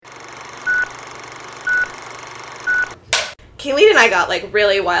Kayleen and I got, like,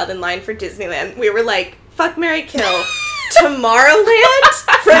 really wild in line for Disneyland. We were like, fuck, marry, kill. Tomorrowland,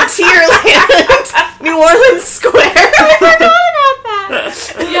 Frontierland, New Orleans Square. I forgot about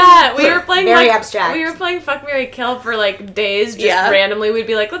that. Yeah, we were playing very abstract. We were playing Fuck, Marry, Kill for like days. Just randomly, we'd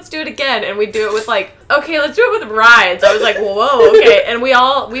be like, let's do it again, and we'd do it with like, okay, let's do it with rides. I was like, whoa, okay, and we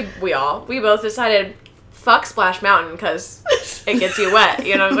both decided, fuck Splash Mountain because it gets you wet.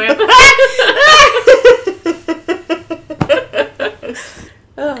 You know what I'm saying?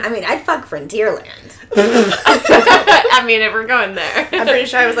 I mean, I'd fuck Frontierland. I mean, if we're going there. I'm pretty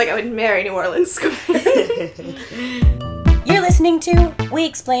sure I was like, I would marry New Orleans Square. You're listening to We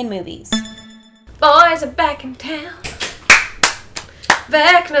Explain Movies. Boys are back in town.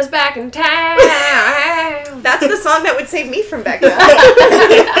 Vecna's back in town. That's the song that would save me from Becca.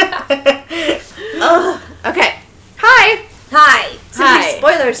 Okay. Hi. Hi. Simply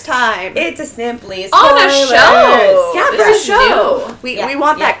Spoilers time. It's a Simply Spoilers. On a show. Yeah, This is a show. new. We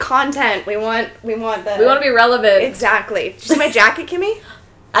want that content. We want the... We want to be relevant. Exactly. Did you see my jacket, Kimmy?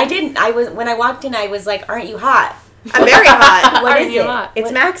 I didn't. When I walked in, I was like, aren't you hot? I'm very hot. What Are is you it? hot?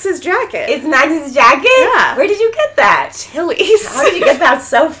 It's Max's jacket. It's Max's jacket? Yeah. Where did you get that? Tilly's. How did you get that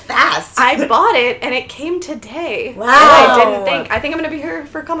so fast? I bought it, and it came today. Wow. And I didn't think... I think I'm going to be here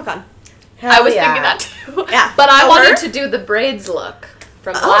for Comic-Con. Hell I was yeah. thinking that too. Yeah. But I Oh, wanted her? to do the braids look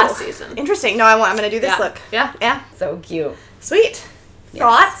from last season. Interesting. No, I'm going to do this look. Yeah. Yeah. So cute. Sweet. Yes.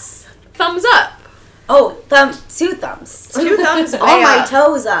 Thoughts? Thumbs up. Oh, two thumbs. 2 thumbs All way my up.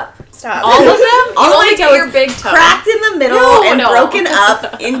 toes up. Stop. All of them? All You of only my get toes your big toe. cracked in the middle and No. broken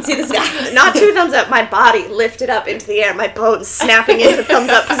up into the sky. Not 2 thumbs up. My body lifted up into the air. My bones snapping into thumbs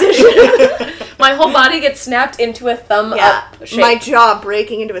up position. My whole body gets snapped into a thumb up shape. My jaw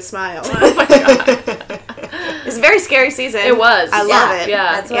breaking into a smile. Oh my god. It's a very scary season. It was. I love it.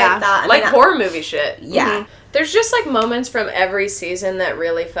 Yeah. That's what I thought. I Like mean, horror movie shit. Yeah. There's just like moments from every season that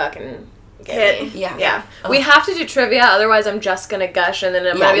really fucking get me. Yeah. Yeah. Oh. We have to do trivia, otherwise I'm just gonna gush and then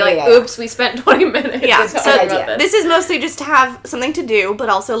I'm gonna be like, yeah. oops, we spent 20 minutes Yeah, talking so about this. this is mostly just to have something to do, but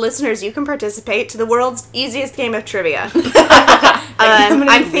also listeners, you can participate to the world's easiest game of trivia.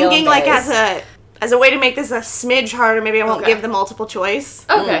 I'm thinking like as a way to make this a smidge harder, maybe I won't Okay. give the multiple choice.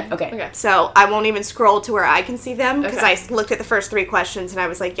 Okay. Okay. So I won't even scroll to where I can see them because Okay. I looked at the first 3 questions and I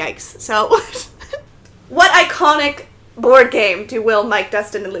was like, yikes. So, what iconic board game do Will, Mike,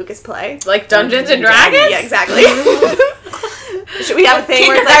 Dustin, and Lucas play? Like Dungeons and Dragons? Yeah, exactly. Should we have a thing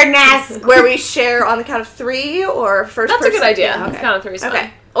where it's like, where we share on the count of 3 or first That's person? a good idea. Yeah, okay. Count of 3 is fine. Okay.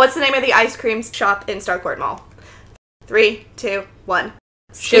 What's the name of the ice cream shop in Starcourt Mall? 3, 2, 1.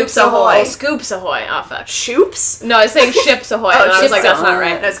 Scoops Ahoy. Oh, Scoops Ahoy. Oh, fuck. Shoops? No, I was saying Ships Ahoy, and I was Ships like, that's not Ahoy.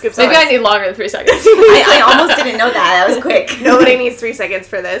 right. No, Scoops Maybe Ahoy. I need longer than 3 seconds. I almost didn't know that. That was quick. Nobody needs 3 seconds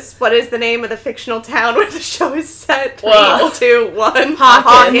for this. What is the name of the fictional town where the show is set? 3, Whoa. 2, 1.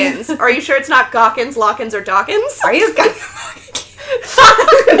 Hawkins. Are you sure it's not Gawkins, Lockins, or Dawkins? Are you guys?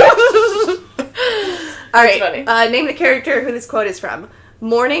 All right. funny. Name the character who this quote is from.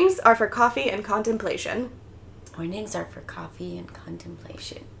 Mornings are for coffee and contemplation. Mornings are for coffee and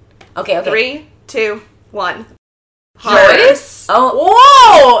contemplation. Okay. 3, 2, 1. Joyce? Oh,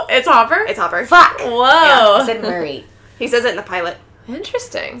 Whoa! It's Hopper? It's Hopper. fuck. Whoa. I said Murray. He says it in the pilot.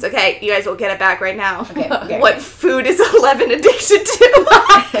 Interesting. It's okay. You guys will get it back right now. Okay. What food is 11 addicted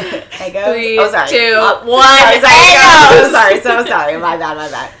to? Egos? 3, Oh, sorry. 2, 1. Sorry. So sorry. My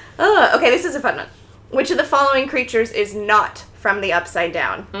bad. Okay, this is a fun one. Which of the following creatures is not from the Upside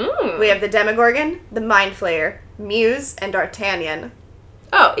Down? We have the Demogorgon, the Mind Flayer, Muse, and D'Artagnan.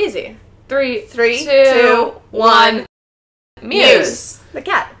 Oh, easy. 3, 3, 2, 1. Muse. The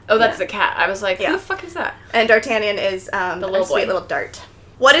cat. Oh, that's the cat. I was like, Yeah. who the fuck is that? And D'Artagnan is the little sweet boy. little dart.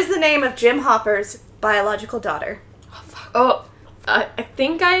 What is the name of Jim Hopper's biological daughter? Oh, I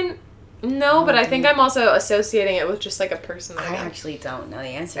think I know, but I think I'm also associating it with just like a person. I actually don't know the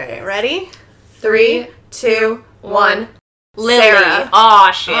answer. Okay, ready? 3, 2, 1. Lily. Sarah.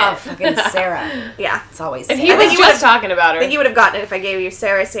 Aw, shit. Oh, fucking Sarah. Yeah. It's always And Sarah. he was you just would've- talking about I think her. you would have gotten it if I gave you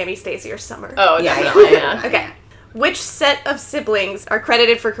Sarah, Sammy, Stacy, or Summer. Oh, Yeah, definitely. yeah. Okay. Which set of siblings are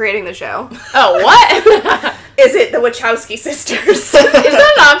credited for creating the show? Oh, what? Is it the Wachowski sisters? Is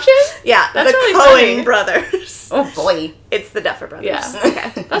that an option? Yeah, That's the really Coen funny. brothers. Oh boy. It's the Duffer brothers. Yeah.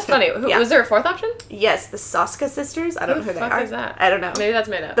 Okay. That's funny. Who, Yeah. Was there a fourth option? Yes, the Soska sisters. I don't know who the they fuck are. is that? I don't know. Maybe that's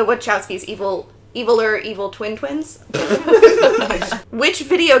made up. The Wachowskis' evil twins. Which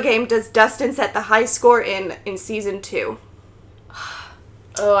video game does Dustin set the high score in season 2?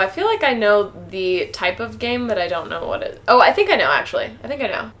 Oh, I feel like I know the type of game, but I don't know what it is. Oh, I think I know, actually. I think I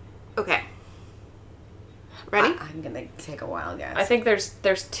know. Okay. Ready? I'm gonna take a wild guess. I think there's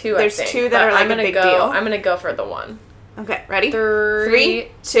two, There's I think. two that but are, like, I'm gonna a big go, deal. I'm gonna go for the one. Okay, ready? 3,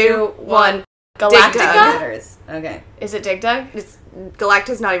 2, 1. Galactica? Okay. Is it Dig Dug?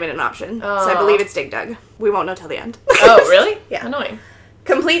 Galacta's not even an option, so I Oh. believe it's Dig Dug. We won't know till the end. Oh, really? Yeah. Annoying.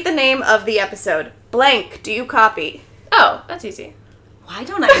 Complete the name of the episode. Blank, do you copy? Oh, that's easy. Why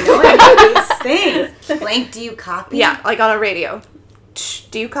don't I know any of these things? Blank, do you copy? Yeah, like on a radio.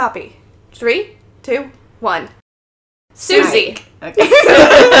 Do you copy? 3, 2, 1. Susie. Okay.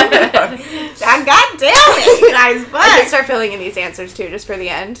 God damn it, guys. I can But start filling in these answers too, just for the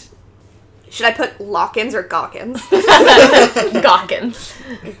end. Should I put Lockins or Gawkins? Gawkins.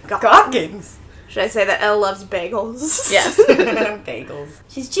 Gawkins. Should I say that Elle loves bagels? Yes. Bagels.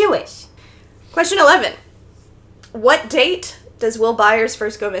 She's Jewish. Question 11. What date does Will Byers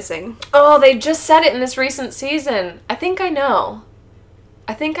first go missing? Oh, they just said it in this recent season. I think I know.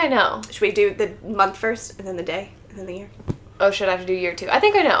 Should we do the month first, and then the day, and then the year? Oh, should I have to do year 2? I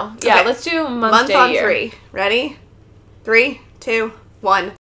think I know. Yeah, Okay. let's do month, Month day, on year. 3. Ready? 3, 2,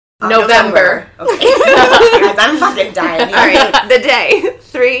 1. November. Okay. Guys, I'm fucking dying. All right, the day.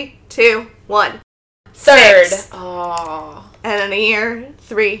 3, 2, 1. 3rd. 6. Oh. And then the year.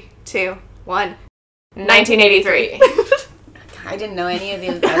 3, 2, 1. 1983. I didn't know any of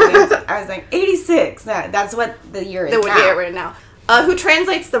these. I was like, 86. That's what the year is That would now. be it right now. Who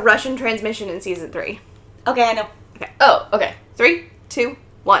translates the Russian transmission in season 3? Okay, I know. Oh, okay. 3, 2,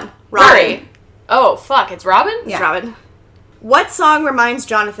 1. Robin. Oh, fuck. It's Robin? It's Yeah. Robin. What song reminds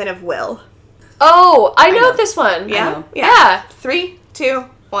Jonathan of Will? Oh, I know know. this one. Yeah? know. Yeah. 3, 2,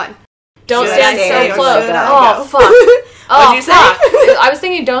 1. Don't Should stand I stay so or close. should I Oh, go? fuck. Oh, What'd you say? fuck. I was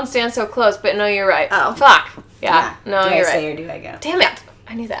thinking don't stand so close, but no, you're right. Oh. Fuck. Yeah. No, do you're I stay right. or do I go? Damn it.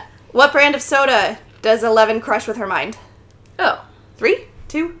 I knew that. What brand of soda does Eleven crush with her mind? Oh. 3,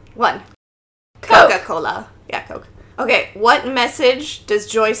 2, 1. Coke. Coca-Cola. Yeah, Coke. Okay, what message does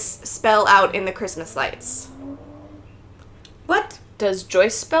Joyce spell out in the Christmas lights? What? Does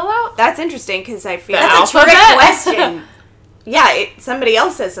Joyce spell out? That's interesting because I feel That's That's a trick Alphabet. question. yeah, somebody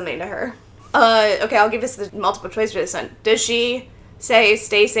else says something to her. Okay, I'll give this the multiple choice for this one. Does she say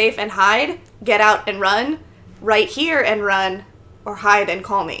stay safe and hide, get out and run, right here and run, or hide and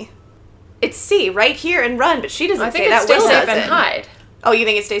call me? It's C, right here and run, but she doesn't I say think that. it's stay Will safe doesn't. and hide. Oh, you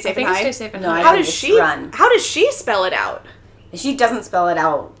think it's stay safe I think and it's hide? stay safe and No, hide. I How think does it's she? run. How does she spell it out? She doesn't spell it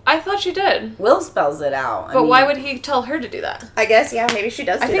out. I thought she did. Will spells it out. But why would he tell her to do that? I guess yeah, maybe she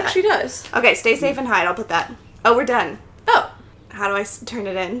does. I think she does. Okay, stay safe and hide. I'll put that. Oh, we're done. Oh. How do I turn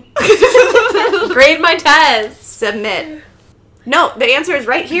it in? Grade my test. Submit. No, the answer is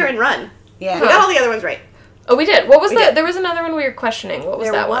right here and run. Yeah. We got all the other ones right. Oh, we did. What was We the? did. There was another one we were questioning. What was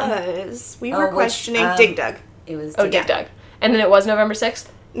There that one? was. We Oh, were which, questioning Dig Dug. It was. Oh, Dig Dug. And then it was November 6th?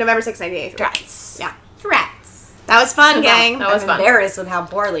 November 6, 1983. Rats. Yeah. Rats. That was fun, gang. That was I'm fun. embarrassed with how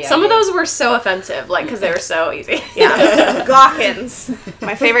poorly Some I of did. those were so offensive, like, because they were so easy. Yeah. Gawkins.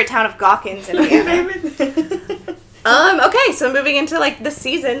 My favorite town of Gawkins, Indiana. Okay, so moving into, like, the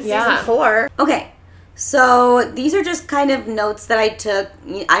season Yeah. 4. Okay, so these are just kind of notes that I took.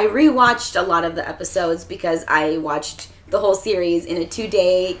 I rewatched a lot of the episodes because I watched the whole series in a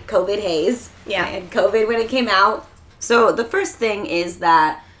 2-day COVID haze. Yeah. I had COVID when it came out. So the first thing is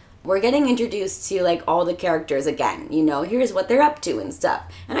that we're getting introduced to, like, all the characters again. You know, here's what they're up to and stuff.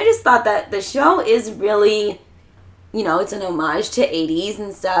 And I just thought that the show is really, you know, it's an homage to 80s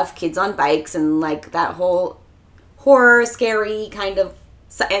and stuff, kids on bikes and, like, that whole horror, scary kind of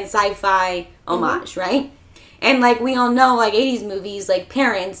and sci-fi homage, right? And like we all know, like 80s movies, like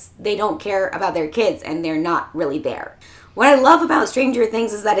parents, they don't care about their kids and they're not really there. What I love about Stranger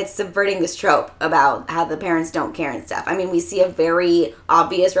Things is that it's subverting this trope about how the parents don't care and stuff. I mean, we see a very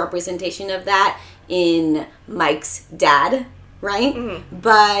obvious representation of that in Mike's dad, right? Mm-hmm.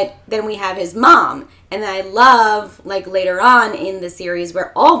 But then we have his mom. And I love, like, later on in the series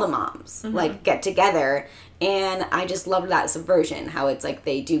where all the moms, like, get together. And I just love that subversion, how it's like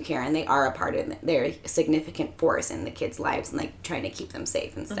they do care and they are a part of it. They're a significant force in the kids' lives and, like, trying to keep them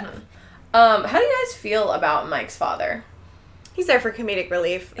safe and stuff. How do you guys feel about Mike's father? He's there for comedic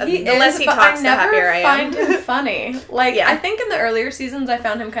relief. He Unless is, he but talks, I the happier I never am. find him funny. Like, Yeah. I think in the earlier seasons I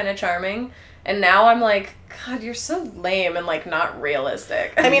found him kind of charming, and now I'm like, God, you're so lame and, like, not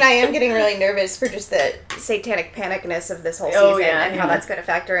realistic. I mean, I am getting really nervous for just the satanic panicness of this whole season Oh, yeah, and how that's going to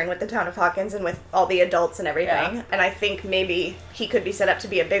factor in with the town of Hawkins and with all the adults and everything. Yeah. And I think maybe he could be set up to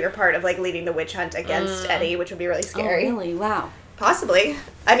be a bigger part of, like, leading the witch hunt against Eddie, which would be really scary. Oh, really? Wow. Possibly.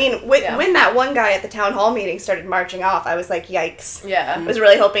 I mean, when that one guy at the town hall meeting started marching off, I was like, yikes. yeah. I was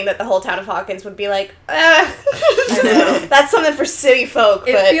really hoping that the whole town of Hawkins would be like, that's something for city folk.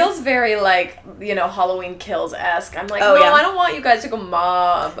 It but feels very, like, you know, Halloween Kills-esque. I'm like, Oh, no, yeah. I don't want you guys to go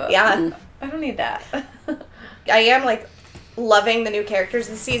mob. yeah. I don't need that. I am, like, loving the new characters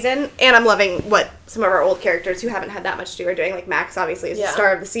this season, and I'm loving what some of our old characters who haven't had that much to do are doing. Like, Max, obviously, is the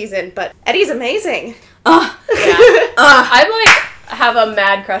star of the season, but Eddie's amazing. I'm, like, have a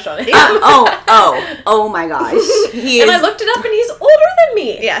mad crush on him. Oh my gosh. And I looked it up, and he's older than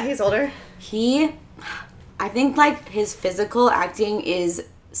me. Yeah, he's older. I think, like, his physical acting is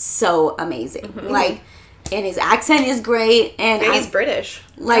so amazing. Mm-hmm. Like, and his accent is great. And he's British.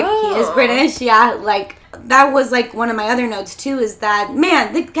 Like, he is British, yeah. Like, that was, like, one of my other notes, too, is that,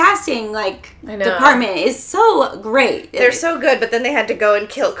 man, the casting, like, department is so great. They're so good, but then they had to go and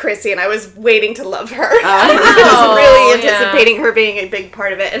kill Chrissy, and I was waiting to love her. I was really anticipating her being a big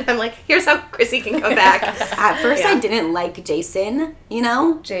part of it, and I'm like, here's how Chrissy can come back. At first, I didn't like Jason, you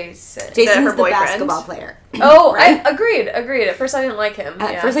know? Jason's the basketball player. Oh, right? I agreed. At first, I didn't like him.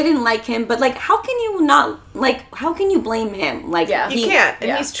 At first, I didn't like him, but, like, how can you not, like, how can you blame him? Like, you can't,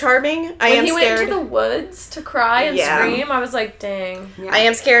 and he's charming. When he went into the woods to cry and scream, I was like, dang. Yeah. I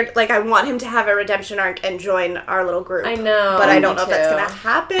am scared. Like, I want him to have a redemption arc and join our little group. I know. But I don't know if that's going to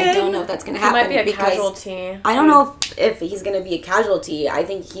happen. I don't know if that's going to happen. He might be a casualty. I don't know if he's going to be a casualty. I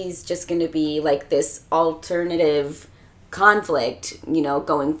think he's just going to be, like, this alternative conflict, you know,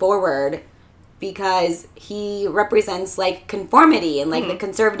 going forward. Because he represents, like, conformity and, like, the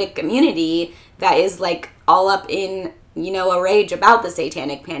conservative community that is, like, all up in, you know, a rage about the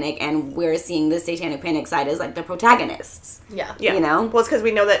Satanic Panic, and we're seeing the Satanic Panic side as, like, the protagonists. Yeah. You know? Well, it's because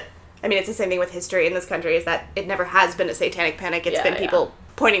we know that, I mean, it's the same thing with history in this country, is that it never has been a Satanic Panic. It's been people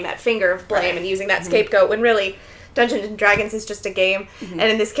pointing that finger of blame and using that scapegoat, when really Dungeons and Dragons is just a game. And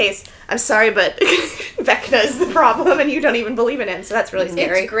in this case, I'm sorry, but Vecna is the problem, and you don't even believe in him, so that's really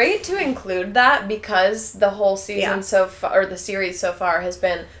scary. It's great to include that, because the whole season so far, or the series so far, has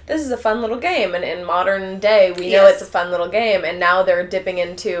been, this is a fun little game, and in modern day, we know it's a fun little game, and now they're dipping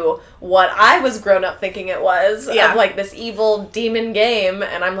into what I was grown up thinking it was, of, like, this evil demon game,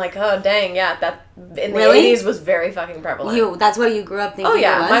 and I'm like, oh, dang, that in the 80s was very fucking prevalent. That's what you grew up thinking it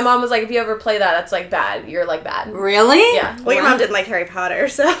was? My mom was like, if you ever play that, that's, like, bad. You're, like, bad. Really? Yeah. Well, your mom didn't like Harry Potter,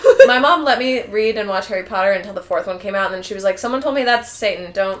 so... My mom let me read and watch Harry Potter until the 4th one came out, and then she was like, someone told me that's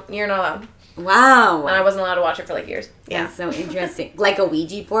Satan. You're not allowed. Wow. And I wasn't allowed to watch it for, like, years. Yeah. That's so interesting. Like a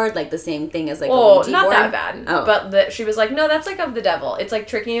Ouija board? Like the same thing as, like, a Ouija board? Not that bad. Oh. But she was like, no, that's, like, of the devil. It's, like,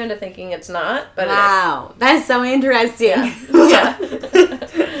 tricking you into thinking it's not, but it is. Wow. That's so interesting. Yeah.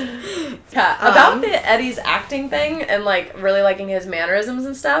 About the Eddie's acting thing and, like, really liking his mannerisms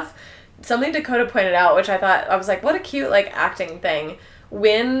and stuff, something Dakota pointed out, which I was like, what a cute, like, acting thing.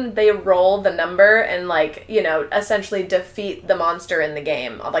 When they roll the number and, like, you know, essentially defeat the monster in the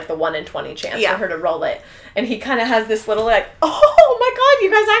game, like the 1 in 20 chance for her to roll it. And he kind of has this little, like, oh my god, you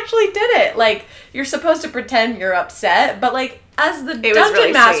guys actually did it. Like, you're supposed to pretend you're upset, but, like, as the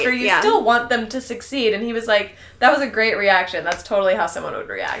dungeon master, you still want them to succeed. And he was like, that was a great reaction. That's totally how someone would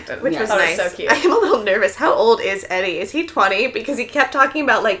react. And which was nice. Was so cute. I am a little nervous. How old is Eddie? Is he 20? Because he kept talking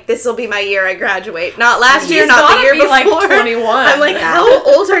about, like, this will be my year I graduate. Not last year, not the year before. Like 21. I'm like, how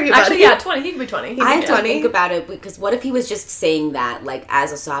old are you, buddy? Actually, 20. He could be 20. I had to think about it, because what if he was just saying that, like,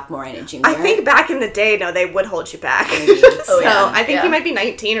 as a sophomore and a junior? I think back in the day, no, they would hold you back. I think he might be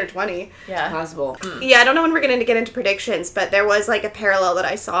 19 or 20. Yeah. Possible. Yeah, I don't know when we're going to get into predictions, but there was, like, a parallel that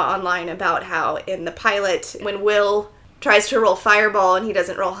I saw online about how in the pilot, when Will tries to roll Fireball and he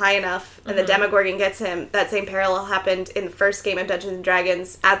doesn't roll high enough, and the Demogorgon gets him, that same parallel happened in the first game of Dungeons &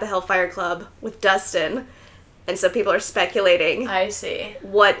 Dragons at the Hellfire Club with Dustin. And so people are speculating. I see.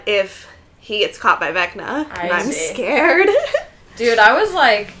 What if he gets caught by Vecna? I'm scared. Dude, I was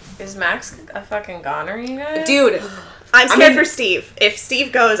like, is Max a fucking goner, you guys? Dude, I'm scared for Steve. If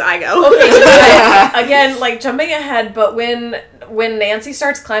Steve goes, I go. Okay, again, like, jumping ahead, but when Nancy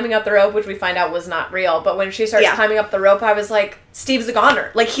starts climbing up the rope, which we find out was not real, but when she starts climbing up the rope, I was like, Steve's a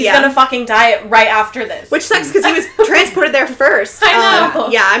goner. Like, he's gonna fucking die right after this. Which sucks, because he was transported there first. I know.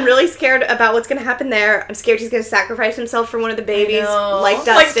 Yeah, I'm really scared about what's gonna happen there. I'm scared he's gonna sacrifice himself for one of the babies, like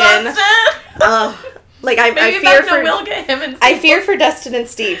Dustin. Like, I fear for... Will get him and I fear for Dustin and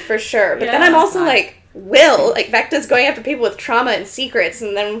Steve, for sure. But then I'm also like, Will, like, Vecna's going after people with trauma and secrets,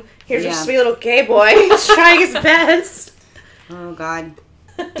 and then here's your sweet little gay boy trying his best. Oh, God.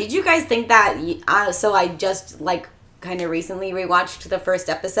 Did you guys think that... so I just, like, kind of recently rewatched the first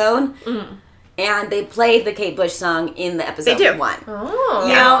episode, and they played the Kate Bush song in the episode 1. Oh.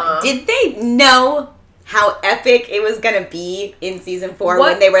 You know, did they know how epic it was going to be in season 4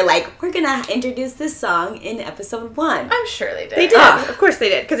 when they were like, we're going to introduce this song in episode 1? I'm sure they did. They did. Of course they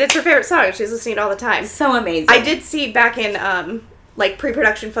did, because it's her favorite song. She's listening all the time. So amazing. I did see back in like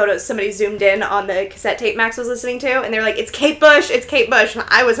pre-production photos, somebody zoomed in on the cassette tape Max was listening to, and they're like, it's Kate Bush, it's Kate Bush. And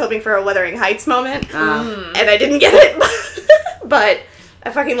I was hoping for a Wuthering Heights moment, and I didn't get it. But I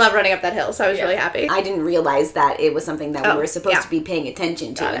fucking love Running Up That Hill, so I was really happy. I didn't realize that it was something that we were supposed to be paying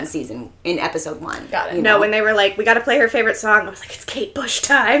attention to in episode 1. Got it. No, when they were like, we gotta play her favorite song, I was like, it's Kate Bush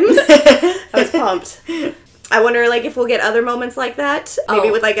time. I was pumped. I wonder, like, if we'll get other moments like that.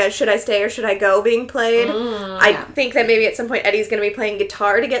 Maybe with, like, a Should I Stay or Should I Go being played. I think that maybe at some point Eddie's going to be playing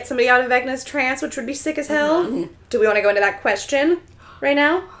guitar to get somebody out of Vecna's trance, which would be sick as hell. Do we want to go into that question right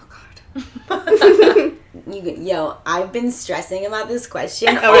now? Oh, God. I've been stressing about this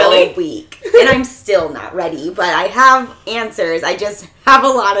question all really? week. And I'm still not ready, but I have answers. I just have a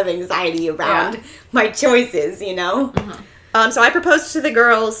lot of anxiety around my choices, you know? So I proposed to the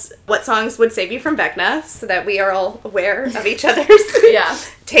girls what songs would save you from Vecna, so that we are all aware of each other's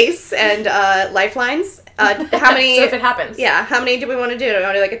tastes and lifelines. How many? So if it happens. Yeah, how many do we want to do? Do we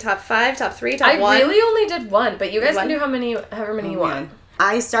want to do like a top 5, top 3, top 1? I really only did 1, but you guys can do however many you want.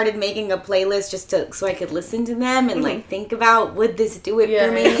 I started making a playlist just so I could listen to them and like think about, would this do it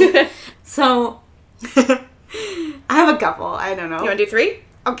for me? So I have a couple. I don't know. You want to do 3?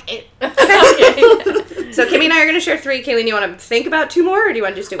 Okay. So Kimmy and I are going to share 3. Kayleen, you want to think about 2 more, or do you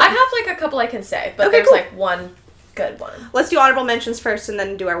want to just do 1? I have like a couple I can say, but there's like one good one. Let's do honorable mentions first and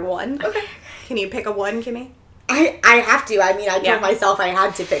then do our 1. Okay. Can you pick a 1, Kimmy? I have to. I mean, I told myself I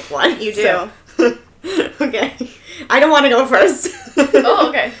had to pick one. You do. So. Okay. I don't want to go first. Oh,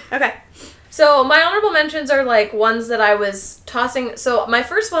 okay. Okay. So my honorable mentions are like ones that I was tossing. So my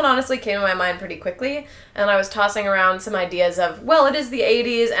first one honestly came to my mind pretty quickly, and I was tossing around some ideas of, well, it is the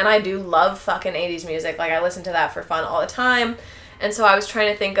 80s, and I do love fucking 80s music. Like, I listen to that for fun all the time. And so I was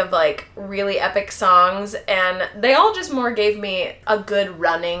trying to think of like really epic songs, and they all just more gave me a good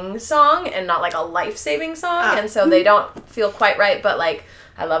running song and not like a life-saving song. And so they don't feel quite right, but like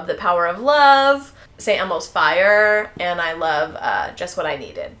I love The Power of Love, St. Elmo's Fire, and I love Just What I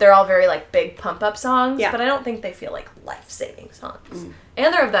Needed. They're all very like big pump-up songs, but I don't think they feel like life-saving songs.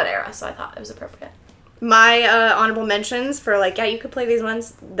 And they're of that era, so I thought it was appropriate. My honorable mentions for, like, you could play these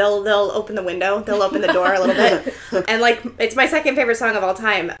ones. They'll open the window. They'll open the door a little bit. And, like, it's my second favorite song of all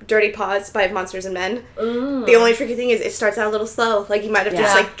time, Dirty Paws by Monsters and Men. The only tricky thing is it starts out a little slow. Like, you might have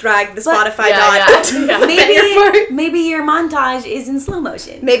just, like, dragged the Spotify dot. Maybe your montage is in slow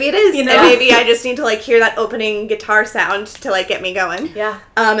motion. Maybe it is. You know? And maybe I just need to, like, hear that opening guitar sound to, like, get me going. Yeah.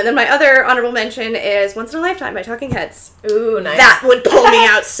 And then my other honorable mention is Once in a Lifetime by Talking Heads. Ooh, nice. That would pull me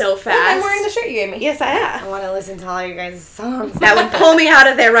out so fast. I'm wearing the shirt you gave me. Yes, I am. I want to listen to all you guys' songs. That would pull me out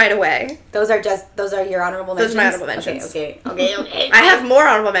of there right away. Those are your honorable mentions? Those are my honorable mentions. Okay. I have more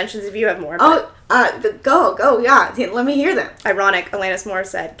honorable mentions if you have more. Go, yeah. Let me hear them. Ironic, Alanis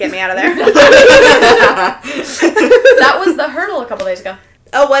Morissette, get me out of there. That was The Hurdle a couple days ago.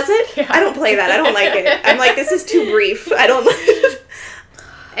 Oh, was it? Yeah. I don't play that. I don't like it. I'm like, this is too brief. I don't like it.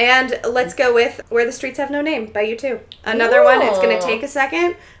 And let's go with Where the Streets Have No Name by U2. Another one. It's going to take a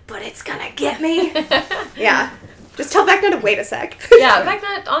second, but it's going to get me. Yeah. Just tell Vecna to wait a sec. Yeah,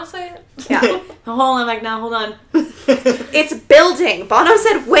 Vecna, honestly. Yeah. Hold on, Vecna, hold on. It's building. Bono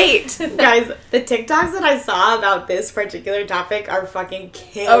said wait. Guys, the TikToks that I saw about this particular topic are fucking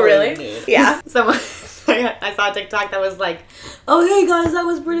killing Oh, really? me. Yeah. Someone, I saw a TikTok that was like, oh, hey, guys, that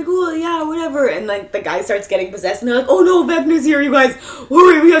was pretty cool. Yeah, whatever. And, like, the guy starts getting possessed, and they're like, oh, no, Vecna's here, you guys.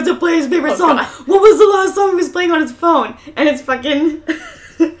 Hurry, we have to play his favorite song. God. What was the last song he was playing on his phone? And it's fucking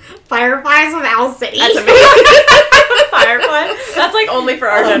Fireflies with Owl City. That's amazing. Firefly? That's, like, only for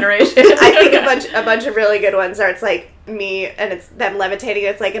our generation. I think a bunch of really good ones are, it's like me and it's them levitating.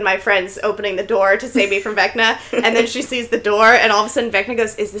 It's like, and my friend's opening the door to save me from Vecna, and then she sees the door, and all of a sudden Vecna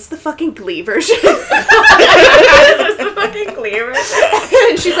goes, is this the fucking Glee version? Is this the fucking Glee version?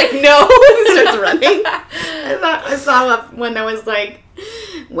 And she's like, no, and starts running. I saw one that was like,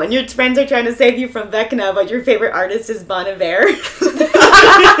 when your friends are trying to save you from Vecna, but your favorite artist is Bon Iver. See,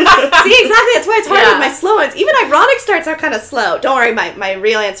 exactly, that's why it's hard with my slow ones. Even Ironic starts out kind of slow. Don't worry, my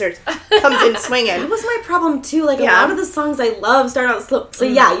real answer comes in swinging. That was my problem too. Like, a lot of the songs I love start out slow. So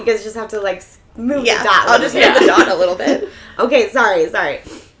yeah, you guys just have to like move the dot. I'll just move the dot a little bit. Okay, sorry.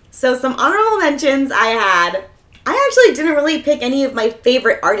 So some honorable mentions I had. I actually didn't really pick any of my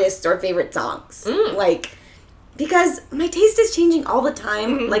favorite artists or favorite songs. Like, because my taste is changing all the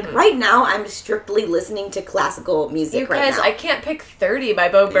time. Like, right now, I'm strictly listening to classical music right now. You guys, I can't pick 30 by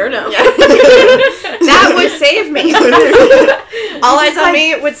Bo Burnham. That would save me. All Eyes on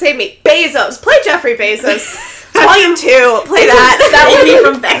Me would save me. Bezos. Play Jeffrey Bezos. Volume 2. Play that. That would be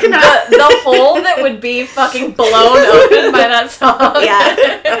from Vecna. The hole that would be fucking blown open by that song.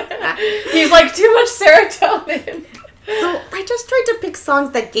 Yeah. He's like, too much serotonin. So I just tried to pick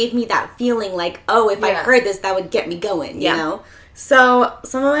songs that gave me that feeling like, oh, if I heard this, that would get me going, you know? So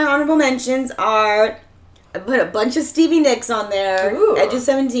some of my honorable mentions are, I put a bunch of Stevie Nicks on there. Ooh. Edge of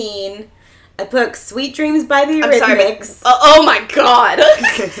 17. I put Sweet Dreams by the Eurythmics. Oh my god.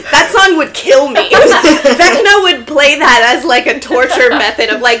 That song would kill me. Vecna would play that as like a torture method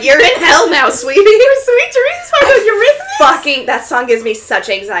of like, you're in hell now, sweetie. Sweet Dreams by the Eurythmics? Fucking, that song gives me such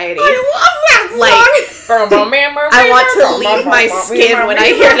anxiety. I love that song! Like, I want to leave my skin when I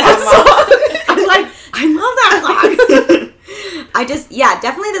hear that song. I'm like, I love that song. I just,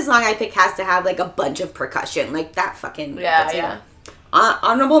 definitely the song I pick has to have like a bunch of percussion. Like that fucking...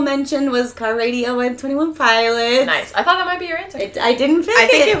 honorable mention was Car Radio and 21 Pilots. Nice. I thought that might be your answer. I didn't pick I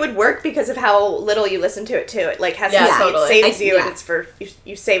think it would work because of how little you listen to it too. It like has totally. It saves you and it's for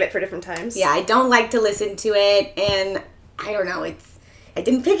you save it for different times. Yeah, I don't like to listen to it, and I don't know, I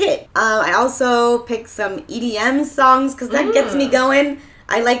didn't pick it. I also picked some EDM songs because that gets me going.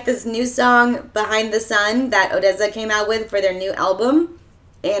 I like this new song, Behind the Sun, that Odessa came out with for their new album,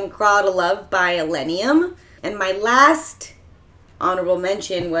 and Crawl to Love by Illenium. And my last honorable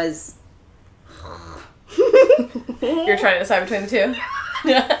mention was... You're trying to decide between the two?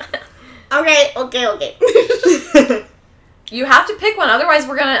 Okay. You have to pick one, otherwise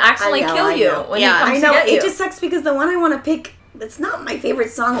we're going to accidentally kill you when he comes to get you. It just sucks because the one I want to pick, it's not my favorite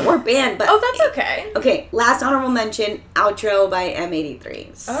song or band, but... Oh, that's okay. Okay, last honorable mention, Outro by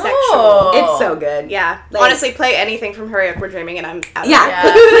M83. Oh. It's so good. Yeah. Like, honestly, play anything from Hurry Up, We're Dreaming and I'm out.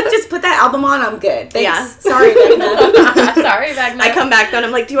 Just put that album on, I'm good. Thanks. Yeah. Sorry, Vecna. Sorry, Vecna. I come back then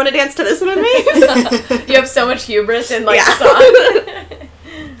I'm like, do you want to dance to this one with me? You have so much hubris in like the song.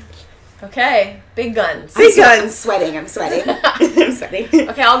 Okay, big guns. Big guns. I'm sweating. I'm sweating.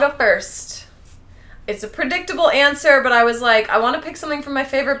 Okay, I'll go first. It's a predictable answer, but I was like, I want to pick something from my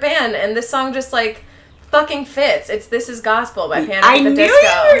favorite band, and this song just like fucking fits. It's This Is Gospel by Panic at the Disco.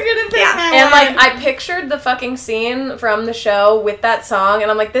 I knew you were gonna pick that And one. like I pictured the fucking scene from the show with that song,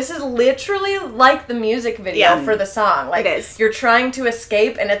 and I'm like, this is literally like the music video for the song. Like It is. You're trying to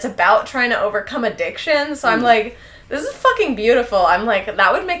escape, and it's about trying to overcome addiction. So I'm like, this is fucking beautiful. I'm like,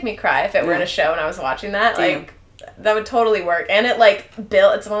 that would make me cry if it were in a show and I was watching that. Like, that would totally work. And it like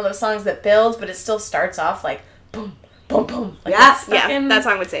it's one of those songs that builds, but it still starts off like boom, boom, boom. Like, Yeah, that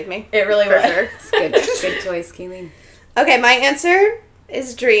song would save me. It really For would. sure. Good choice, Kayleen. Okay, my answer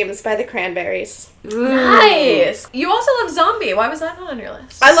is Dreams by the Cranberries. Nice. You also love Zombie. Why was that not on your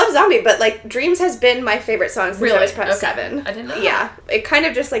list? I love Zombie, but like Dreams has been my favorite song since I was probably Okay. 7. I didn't know Yeah, it kind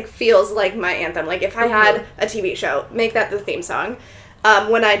of just like feels like my anthem. Like if I had a TV show, make that the theme song.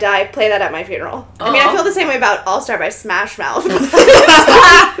 When I die, play that at my funeral. I mean, I feel the same way about All Star by Smash Mouth.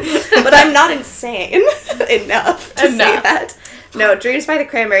 But I'm not insane enough to say that. No, Dreams by the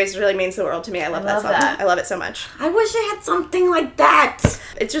Cranberries really means the world to me. I love that song. I love it so much. I wish I had something like that.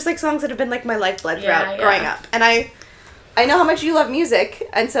 It's just like songs that have been like my lifeblood throughout growing up. And I know how much you love music,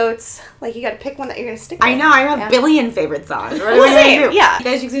 and so it's like you gotta pick one that you're gonna stick with. I know, I have a billion favorite songs. What Well, am I same, gonna do? yeah. You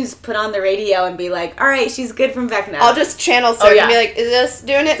guys can just put on the radio and be like, alright, she's good from Vecna. I'll just channel Sarah and be like, is this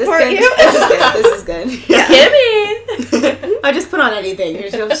doing it for good? you? This is good. Yeah. Kimmy! I'll just put on anything.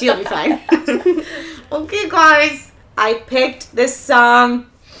 She'll be fine. Okay, guys. I picked this song.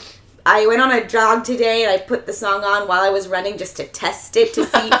 I went on a jog today and I put the song on while I was running just to test it to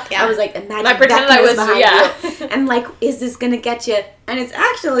see. I was like, imagine I pretended Vecna I was behind you. And like, is this gonna get you? And it's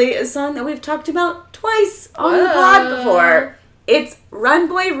actually a song that we've talked about twice on the pod before. It's Run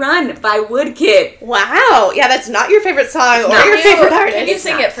Boy Run by Woodkid. Wow. Yeah, that's not your favorite song or your Can favorite you artist.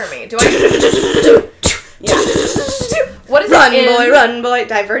 sing it for me? Do I? What is Run, it in? boy, run, boy.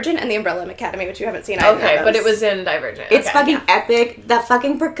 Divergent and the Umbrella Academy, which you haven't seen. Okay, but it was in Divergent. It's Okay. fucking epic. The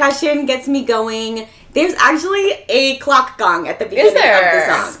fucking percussion gets me going. There's actually a clock gong at the beginning of the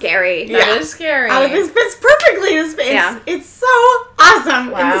song. Scary. That is scary. Oh, this fits perfectly. It's so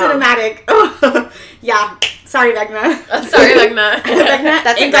awesome and cinematic. Yeah. Sorry, Vecna. Sorry, Vecna. Vecna,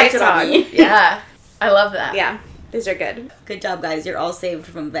 That's a ain't great got shit on song. me. Yeah, I love that. Yeah, these are good. Good job, guys. You're all saved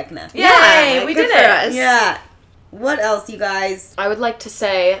from Vecna. Yay, we good did for it. us. Yeah. What else, you guys? I would like to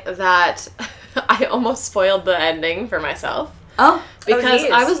say that I almost spoiled the ending for myself. Oh. Because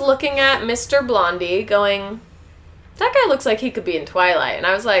geez. I was looking at Mr. Blondie going, that guy looks like he could be in Twilight. And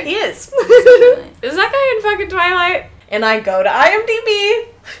I was like, He is. is that guy in fucking Twilight? And I go to IMDb.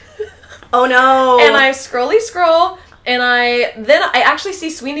 Oh no. And I scroll, and I actually see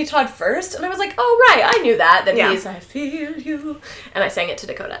Sweeney Todd first, and I was like, oh right, I knew that. Then he's I feel you, and I sang it to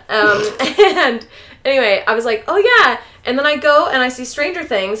Dakota. And anyway, I was like, oh yeah. And then I go and I see Stranger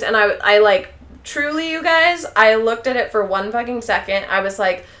Things, and I like truly, you guys, I looked at it for 1 fucking second. I was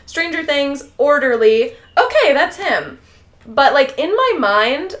like, Stranger Things, Orderly. Okay, that's him. But, like, in my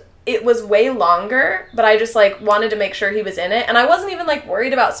mind, it was way longer, but I just, like, wanted to make sure he was in it. And I wasn't even, like,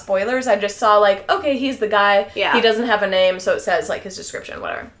 worried about spoilers. I just saw, like, okay, he's the guy. Yeah. He doesn't have a name, so it says, like, his description,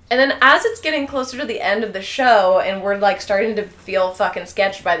 whatever. And then as it's getting closer to the end of the show, and we're, like, starting to feel fucking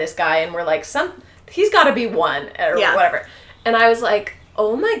sketched by this guy, and we're like, he's gotta be one, or whatever. And I was like,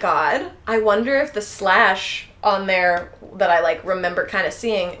 oh my god, I wonder if the slash on there that I, like, remember kind of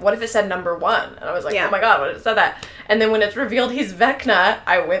seeing, what if it said number 1? And I was like, oh my god, what if it said that? And then when it's revealed he's Vecna,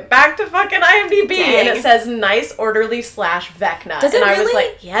 I went back to fucking IMDb, and it says nice orderly / Vecna. Does it and I really? was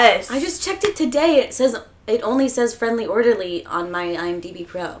like, yes. I just checked it today. It only says friendly orderly on my IMDb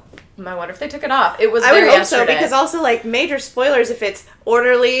Pro. I wonder if they took it off. It was I there would hope yesterday. so, because also, like, major spoilers if it's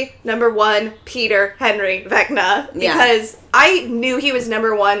orderly, number 1, Peter, Henry, Vecna. Yeah. Because I knew he was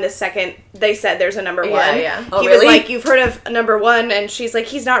number 1 the second they said there's a number 1. Yeah. Oh, He really? was like, you've heard of number 1, and she's like,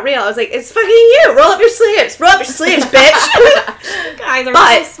 he's not real. I was like, it's fucking you! Roll up your sleeves! Roll up your sleeves, bitch! Guys are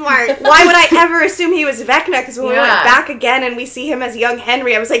But so smart. why would I ever assume he was Vecna? Because when we went Yeah. back again and we see him as young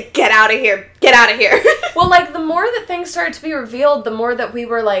Henry, I was like, get out of here. Get out of here. Well, like, the more that things started to be revealed, the more that we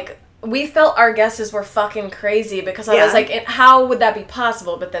were like, we felt our guesses were fucking crazy, because I was like, how would that be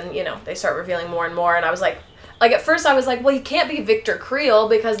possible? But then, you know, they start revealing more and more, and I was like, at first I was like, well, he can't be Victor Creel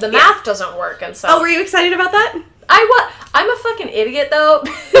because the math doesn't work, and so. Oh, were you excited about that? I'm a fucking idiot, though,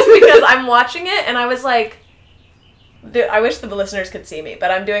 because I'm watching it, and I was like, dude, I wish the listeners could see me, but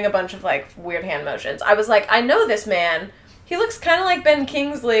I'm doing a bunch of, like, weird hand motions. I was like, I know this man. He looks kind of like Ben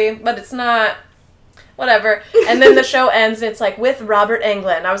Kingsley, but it's not. Whatever. And then the show ends, and it's like, with Robert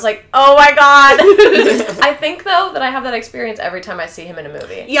Englund. And I was like, oh my god. I think, though, that I have that experience every time I see him in a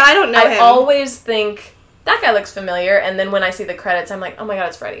movie. Yeah, I don't know him. I always think, that guy looks familiar, and then when I see the credits, I'm like, oh my god,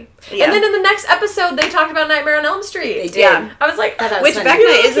 it's Freddy. Yeah. And then in the next episode, they talked about Nightmare on Elm Street. They did. Yeah. I was like, Which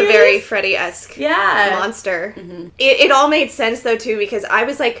Vecna is a very Freddy-esque monster. Mm-hmm. It all made sense, though, too, because I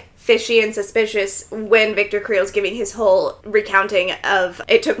was, like, fishy and suspicious when Victor Creel's giving his whole recounting of,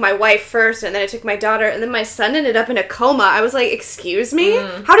 it took my wife first, and then it took my daughter, and then my son ended up in a coma. I was like, excuse me?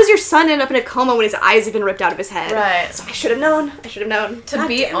 How does your son end up in a coma when his eyes have been ripped out of his head? Right. So I should have known. I should have known. To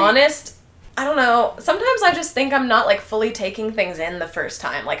be honest, I don't know. Sometimes I just think I'm not, like, fully taking things in the first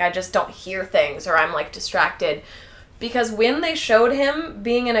time. Like, I just don't hear things, or I'm, like, distracted. Because when they showed him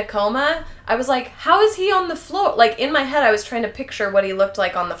being in a coma, I was like, how is he on the floor? Like, in my head, I was trying to picture what he looked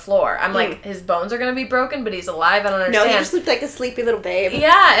like on the floor. I'm like, his bones are going to be broken, but he's alive. I don't understand. No, he just looked like a sleepy little babe.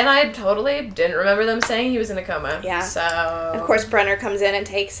 Yeah, and I totally didn't remember them saying he was in a coma. Yeah. So. Of course, Brenner comes in and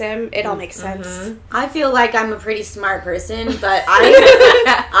takes him. It all makes sense. I feel like I'm a pretty smart person, but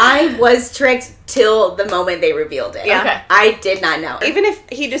I was tricked till the moment they revealed it. Yeah. Okay. I did not know. Even if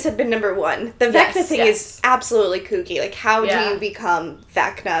he just had been number 1, the Vecna thing is absolutely kooky. Like, how do you become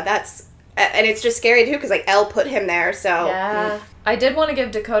Vecna? And it's just scary, too, because, like, Elle put him there, so. Yeah. I did want to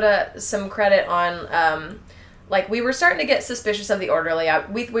give Dakota some credit on, like, we were starting to get suspicious of the Orderly.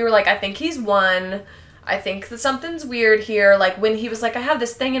 We were like, I think he's one. I think that something's weird here. Like, when he was like, I have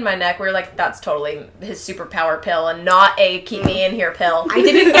this thing in my neck, we were like, that's totally his superpower pill and not a keep me in here pill. I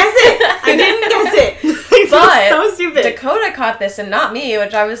didn't guess it. I didn't guess it. But so stupid. Dakota caught this and not me,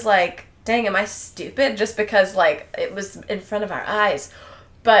 which I was like, dang, am I stupid? Just because, like, it was in front of our eyes.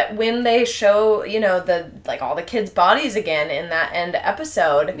 But when they show, you know, all the kids' bodies again in that end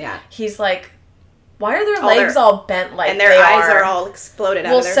episode, he's like, why are their legs all bent like and their eyes are all exploded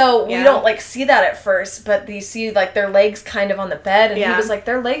out of their... Well, so we don't, like, see that at first, but you see, like, their legs kind of on the bed, and he was like,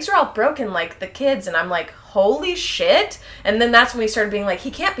 their legs are all broken like the kids, and I'm like, holy shit. And then that's when we started being like,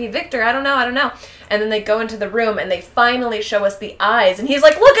 he can't be Victor, I don't know. And then they go into the room, and they finally show us the eyes, and he's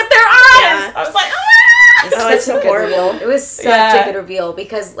like, look at their eyes! I was like, it's so horrible. It was such a good reveal,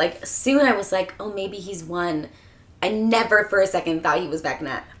 because, like, soon I was like, oh, maybe he's one. I never for a second thought he was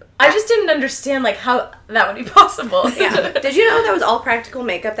Vecna. I just didn't understand, like, how that would be possible. Did you know that was all practical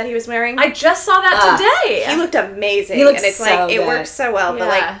makeup that he was wearing? I just saw that today. He looked amazing. He looked and it's so like, it good. works so well. But,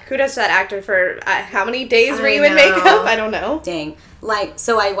 like, kudos to that actor for how many days were you in makeup? I don't know. Dang. Like,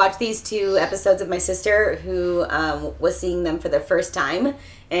 so I watched these 2 episodes of my sister who was seeing them for the first time,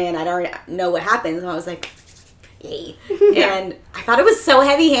 and I don't know what happens, and I was like, yay. And I thought it was so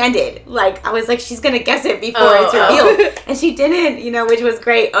heavy-handed. Like, I was like, she's gonna guess it before it's revealed. And she didn't, you know, which was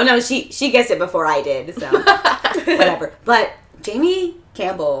great. Oh, no, she guessed it before I did, so whatever. But Jamie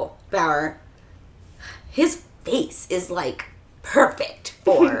Campbell Bower, his face is, like, perfect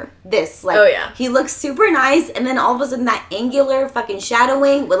for this. Like, he looks super nice, and then all of a sudden that angular fucking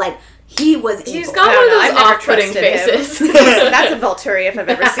shadowing with, like, He was evil. He's got I one don't of know, those I've never off-putting trusted him. faces. That's a Volturi if I've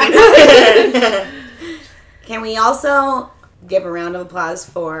ever seen it. Can we also give a round of applause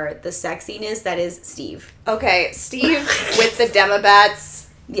for the sexiness that is Steve? Okay, Steve with the Demobats.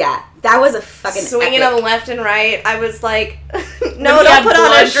 Yeah, that was a fucking Swinging epic. them left and right. I was like, no, When he don't had put on a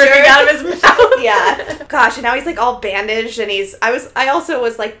blood dripping shirt. out of his mouth. Yeah. Gosh, and now he's like all bandaged and I also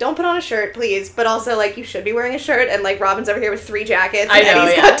was like, don't put on a shirt, please. But also like you should be wearing a shirt, and like Robin's over here with 3 jackets I and know,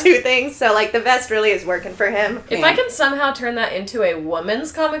 Eddie's yeah. got 2 things. So like the vest really is working for him. If I can somehow turn that into a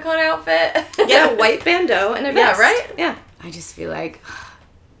woman's Comic-Con outfit. Get a white bandeau and a Yeah, vest. right? Yeah. I just feel like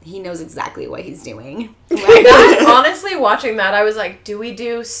he knows exactly what he's doing. That, honestly, watching that, I was like, do we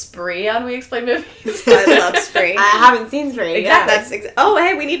do Spree on We Explain Movies? I love Spree. I haven't seen Spree. Exactly. Yeah. Oh,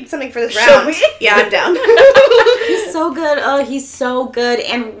 hey, we need something for this Should round. we? Yeah, I'm down. He's so good. Oh, he's so good.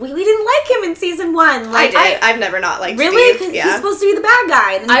 And we didn't like him in season 1. Like, I've never not liked really? Steve. Because Yeah. he's supposed to be the bad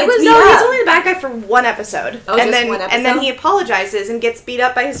guy. And then he I gets was- beat No, up. he's only the bad guy for 1 episode. Oh, and just then one and then episode? he apologizes and gets beat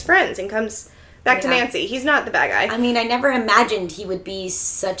up by his friends and comes back to Yeah. Nancy. He's not the bad guy. I mean, I never imagined he would be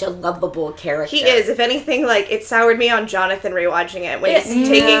such a lovable character. He is. If anything, like, it soured me on Jonathan rewatching it. When he's Yeah.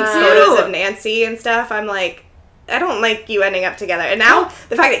 taking Me photos too. of Nancy and stuff, I'm like, I don't like you ending up together. And now,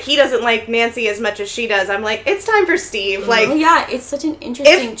 the fact that he doesn't like Nancy as much as she does, I'm like, it's time for Steve. Like, Oh, yeah, it's such an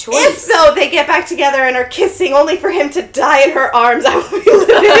interesting choice. if though they get back together and are kissing only for him to die in her arms, I will be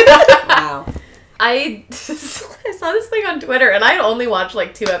livid. Wow. I saw this thing on Twitter, and I had only watched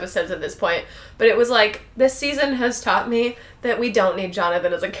like 2 episodes at this point, but it was like, this season has taught me that we don't need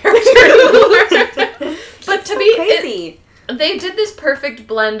Jonathan as a character anymore. But to So be crazy. they did this perfect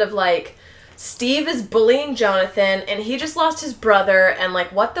blend of like, Steve is bullying Jonathan, and he just lost his brother, and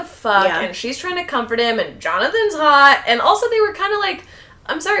like, what the fuck? Yeah. And she's trying to comfort him, and Jonathan's hot, and also they were kind of like,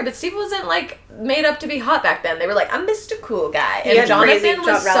 I'm sorry, but Steve wasn't like made up to be hot back then. They were like, I'm Mr. Cool Guy, and He had Jonathan crazy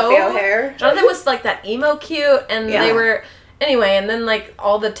was Ralphio so hair. Jonathan was like that emo cute, and Yeah. they were anyway. And then like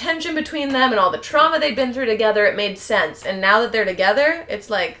all the tension between them and all the trauma they'd been through together, it made sense. And now that they're together, it's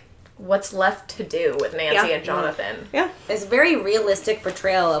like, what's left to do with Nancy Yeah. and Jonathan? Yeah. It's a very realistic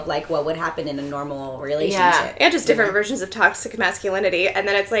portrayal of like what would happen in a normal relationship. Yeah, just different versions of toxic masculinity, and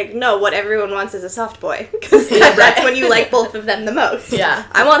then it's like, no, what everyone wants is a soft boy, because that's when you like both of them the most. Yeah.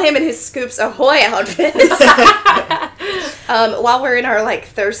 I want him in his Scoops Ahoy outfit. While we're in our, like,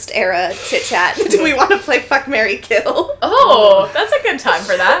 thirst era chit-chat, do we want to play Fuck, Marry, Kill? Oh, that's a good time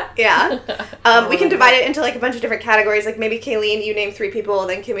for that. Yeah. We can divide it into, like, a bunch of different categories, like maybe Kayleen, you name 3 people,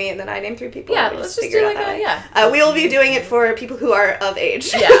 then Kimmy, and then I name 3 people. Yeah, and we let's just figure do it like out that a, way. yeah. We will be doing it for people who are of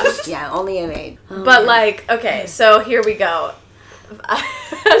age. Yeah. Yeah, only a maid. Oh, But like, okay, so here we go.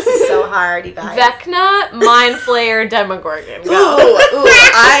 this is so hard, you guys. Vecna, Mind Flayer, Demogorgon. Go. Ooh,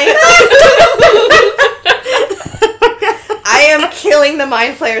 I am killing the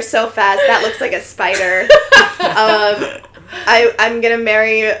Mind Flayer so fast. That looks like a spider. I'm gonna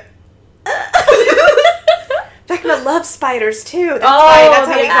marry. Vecna loves spiders too. That's why. That's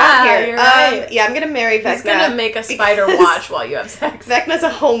how we got yeah, here. you're right. Yeah, I'm gonna marry Vecna. He's gonna make a spider because watch while you have sex. Vecna's a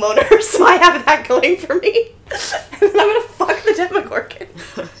homeowner, so I have that going for me. And then I'm gonna fuck the Demogorgon.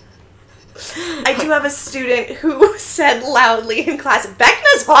 I do have a student who said loudly in class,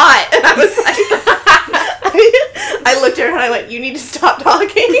 Vecna's hot! And I was like, I looked at her and I went, you need to stop talking.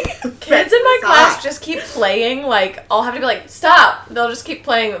 Kids in my Stop. class just keep playing, like, I'll have to be like, stop! They'll just keep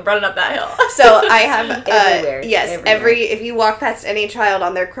playing running up that hill. So I have, Everywhere. yes, Everywhere. if you walk past any child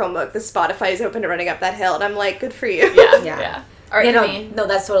on their Chromebook, the Spotify is open to running up that hill. And I'm like, good for you. Yeah, Yeah. yeah. Alright, Yeah, me. no,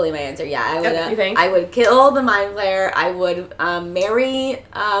 that's totally my answer. Yeah, I would. Okay, you think? I would kill the Mind Flayer. I would marry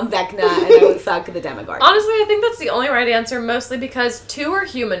Vecna, and I would fuck the Demogorgon. Honestly, I think that's the only right answer, mostly because 2 are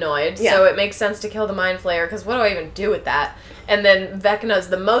humanoid, Yeah. so it makes sense to kill the Mind Flayer, because what do I even do with that? And then Vecna's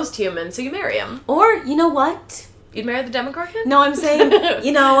the most human, so you marry him. Or you know what? You'd marry the Demogorgon? No, I'm saying,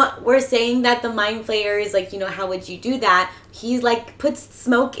 you know, we're saying that the Mind Flayer is like, you know, how would you do that? He's like puts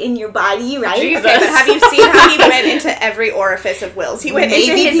smoke in your body, right? Jesus. Okay, but have you seen how he went into every orifice of Will's? He went into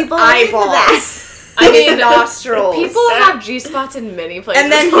Maybe his people are into eyeballs. that. I His mean, nostrils. People have G-spots in many places.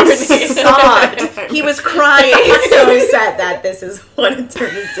 And then aren't he they? sobbed. He was crying. I'm so upset that this is what it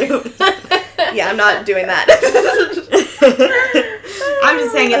turned into. Yeah, I'm not doing that. I'm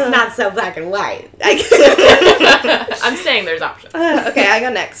just saying it's not so black and white. I'm saying there's options. Okay, I go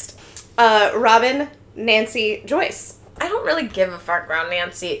next. Robin, Nancy, Joyce. I don't really give a fuck around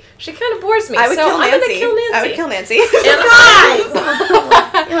Nancy. She kind of bores me. I would so kill I'm Nancy. gonna kill Nancy. I would kill Nancy.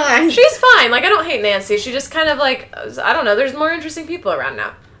 And she's fine. Like, I don't hate Nancy. She just kind of like, I don't know. There's more interesting people around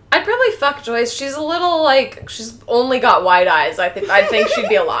now. I'd probably fuck Joyce. She's a little like, she's only got wide eyes. I think she'd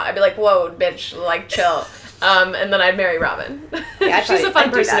be a lot. I'd be like, whoa, bitch, like chill. And then I'd marry Robin. Yeah, she's a fun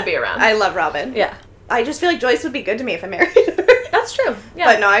I'd do person that. to be around. I love Robin. Yeah. I just feel like Joyce would be good to me if I married her. That's true. Yeah.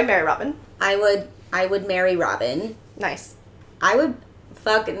 But no, I'd marry Robin. I would marry Robin. Nice. I would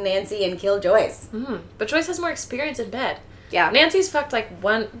fuck Nancy and kill Joyce. But Joyce has more experience in bed. Yeah. Nancy's fucked like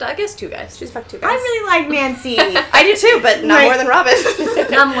two guys. She's fucked 2 guys. I really like Nancy. I do too, but not Right. more than Robin.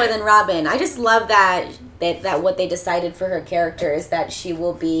 Not more than Robin. I just love that what they decided for her character is that she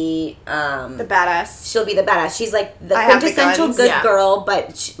will be The badass. she'll be the badass. She's like the I have the quintessential guns. good Yeah. girl,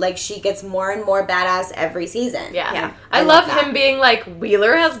 but she gets more and more badass every season. Yeah. Yeah. I love love that. him being like,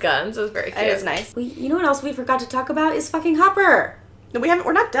 Wheeler has guns. It was very cute. It is nice. You know what else we forgot to talk about is fucking Hopper. No,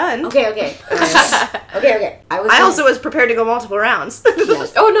 we're not done. Okay. Okay. I also was prepared to go multiple rounds.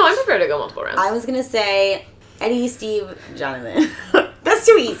 Yes. Oh, no, I'm prepared to go multiple rounds. I was gonna say Eddie, Steve, Jonathan. That's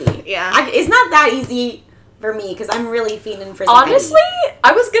too easy. Yeah. It's not that easy for me because I'm really fiending for some Honestly, Eddie.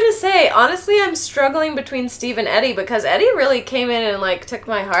 I was gonna say, I'm struggling between Steve and Eddie because Eddie really came in and, like, took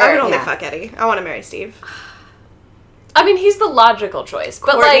my heart. I would only Yeah. fuck Eddie. I want to marry Steve. I mean, he's the logical choice,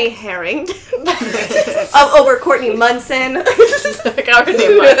 but, Courtney like... Herring. Over Courtney Munson.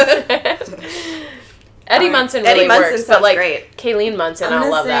 Eddie Munson Eddie really Munson works, sounds but, like, great. Kayleen Munson, I'm I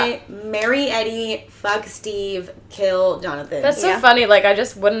gonna love say that. marry Eddie, fuck Steve, kill Jonathan. That's so Yeah. funny. Like, I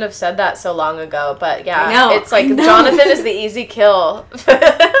just wouldn't have said that so long ago, but yeah. I know, It's like, I know. Jonathan is the easy kill.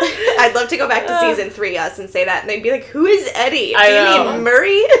 I'd love to go back to season 3 us and say that, and they'd be like, "Who is Eddie? I Do you know. mean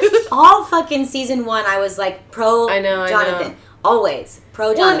Murray?" All fucking season 1, I was like pro I know. Jonathan. Always pro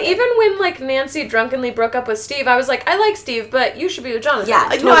Well, Jonathan. and even when, like, Nancy drunkenly broke up with Steve, I was like, I like Steve, but you should be with Jonathan. Yeah. No,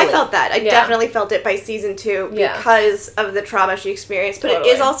 I Totally. felt that. I Yeah. definitely felt it by season 2 Yeah. because of the trauma she experienced. But Totally.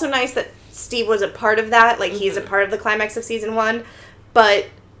 it is also nice that Steve was a part of that. Like, he's a part of the climax of season 1. But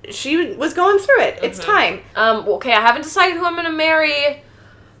she was going through it. It's time. Okay, I haven't decided who I'm gonna marry.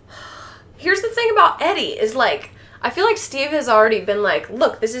 Here's the thing about Eddie, is, like, I feel like Steve has already been like,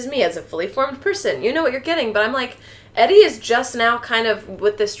 look, this is me as a fully formed person. You know what you're getting. But I'm like, Eddie is just now kind of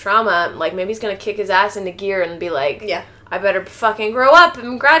with this trauma, like, maybe he's gonna kick his ass into gear and be like, Yeah. I better fucking grow up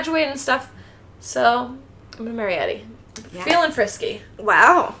and graduate and stuff. So, I'm gonna marry Eddie. Yeah. Feeling frisky.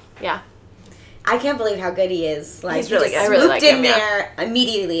 Wow. Yeah. I can't believe how good he is. Like, He's really he good. just I really swooped like in him, yeah. there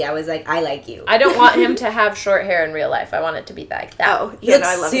immediately. I was like, I like you. I don't want him to have short hair in real life. I want it to be like that. Oh, He yeah, looks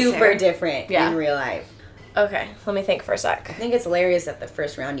no, I love his super hair. different Yeah. in real life. Okay, let me think for a sec. I think it's hilarious that the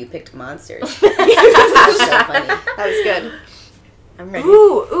first round you picked monsters. That's so funny. That was good. I'm ready.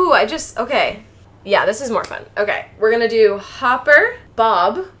 Okay. Yeah, this is more fun. Okay, we're gonna do Hopper,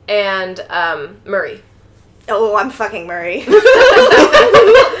 Bob, and Murray. Oh, I'm fucking Murray.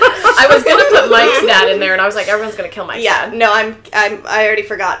 I was gonna put Mike's dad in there, and I was like, everyone's gonna kill Mike's Yeah, dad. no, I already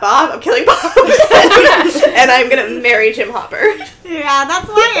forgot Bob. I'm killing Bob. And I'm gonna marry Jim Hopper. Yeah, that's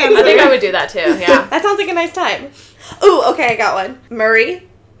my answer. I think I would do that too, yeah. That sounds like a nice time. Ooh, okay, I got one. Murray,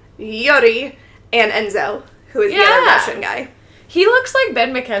 Yuri, and Enzo, who is the other Yeah. Russian guy. He looks like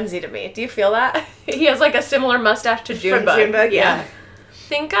Ben McKenzie to me. Do you feel that? He has like a similar mustache to Junebug. From Junebug, yeah.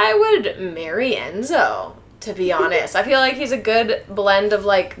 Think I would marry Enzo, to be honest. I feel like he's a good blend of,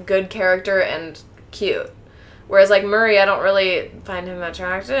 like, good character and cute. Whereas, like, Murray, I don't really find him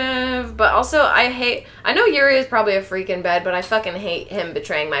attractive. But also, I know Yuri is probably a freak in bed, but I fucking hate him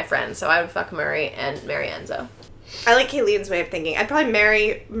betraying my friends. So I would fuck Murray and marry Enzo. I like Kayleen's way of thinking. I'd probably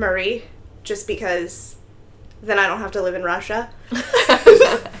marry Murray just because then I don't have to live in Russia.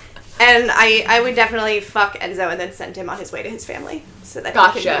 And I would definitely fuck Enzo and then send him on his way to his family. So that he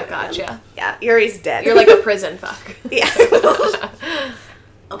can be with them. Gotcha. Yeah, Yuri's dead. You're like a prison fuck. Yeah.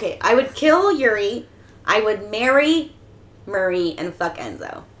 Okay, I would kill Yuri. I would marry Murray and fuck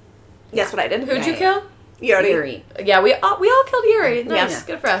Enzo. Guess what I did? Who'd you Right. kill? Yuri. Yeah, we all killed Yuri. Nice. Yeah.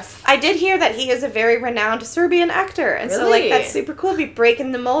 Good for us. I did hear that he is a very renowned Serbian actor, and so like Really? that's super cool to be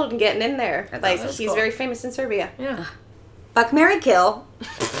breaking the mold and getting in there. That's like awesome. he's Cool. very famous in Serbia. Yeah. Fuck, marry, kill.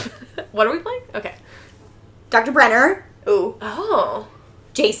 What are we playing? Okay. Dr. Brenner, Ooh, Oh.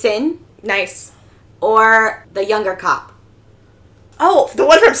 Jason, nice. or the younger cop. Oh, the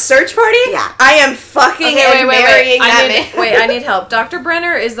one from Search Party? Yeah. I am fucking marrying that man. I need help. Dr.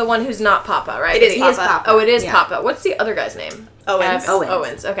 Brenner is the one who's not Papa, right? It is He is Papa. Papa. Oh, it is Yeah. Papa. What's the other guy's name? Owens.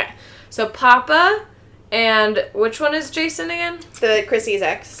 Owens. Okay. So Papa, and which one is Jason again? The Chrissy's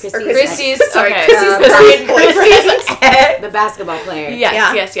ex. Chrissy's Or Chrissy's. Sorry, Okay. Chrissy's Chrissy's boyfriend. The basketball player.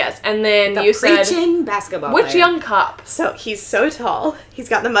 Yes. And then The you said preaching basketball which player. young cop? So he's so tall. He's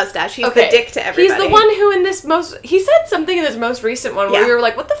got the mustache. He's the dick to everybody. He's the one who in this he said something in this most recent one where Yeah. we were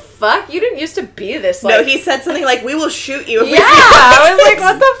like, what the fuck? You didn't used to be this, like... No, he said something like, "We will shoot you if we Yeah, I was like,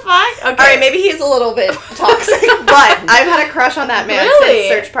 what the fuck? Okay. All right, maybe he's a little bit toxic, but I've had a crush on that man Really?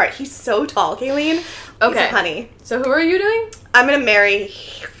 since Search Party. He's so tall, Kayleen. Okay. He's a honey. So who are you doing? I'm gonna marry...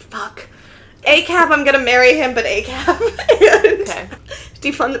 Fuck. ACAB, I'm gonna marry him, but ACAB. Okay.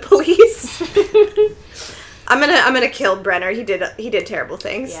 Defund the police. I'm gonna kill Brenner. He did terrible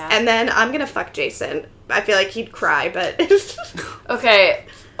things. Yeah. And then I'm gonna fuck Jason. I feel like he'd cry, but... Okay,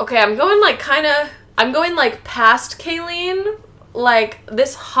 I'm going like past Kayleen. Like,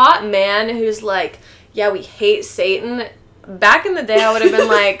 this hot man who's like, yeah, we hate Satan. Back in the day, I would have been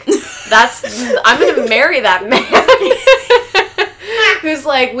like, I'm gonna marry that man. Who's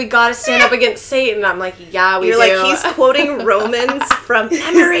like, we gotta stand up against Satan. I'm like, yeah, we do. You're like, he's quoting Romans from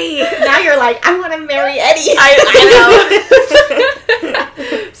memory. Now you're like, I want to marry Eddie. I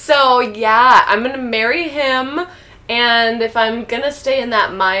know. So, yeah, I'm gonna marry him. And if I'm gonna stay in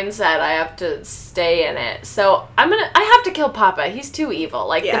that mindset, I have to stay in it. So I have to kill Papa. He's too evil.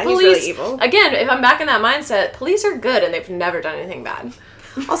 Like, Yeah, the police, he's really evil. Again, if I'm back in that mindset, police are good and they've never done anything bad.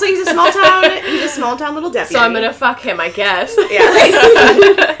 Also, he's a small town little deputy. So I'm gonna fuck him, I guess.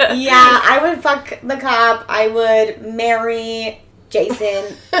 Yeah. Yeah, I would fuck the cop. I would marry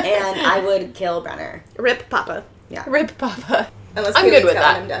Jason, and I would kill Brenner. Rip Papa. Yeah. Rip Papa. Unless I'm good with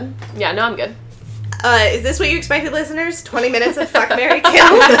gotten that. him done. Yeah, no, I'm good. Is this what you expected, listeners? 20 minutes of fuck, marry, kill?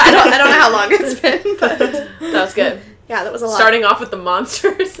 I don't know how long it's been, but... That was good. Yeah, that was a lot. Starting off with the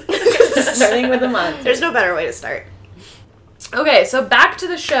monsters. Starting with the monster. There's no better way to start. Okay, so back to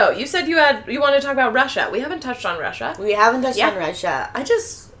the show. You said you wanted to talk about Russia. We haven't touched on Russia. We haven't touched Yeah. on Russia. I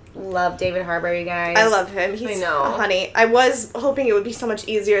just love David Harbour, you guys. I love him. He's I know. a honey. I was hoping it would be so much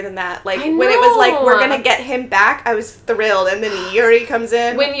easier than that. Like, I when it was like, know. we're gonna get him back, I was thrilled. And then Yuri comes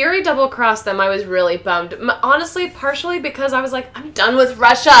in. When Yuri double-crossed them, I was really bummed. Honestly, partially because I was like, I'm done with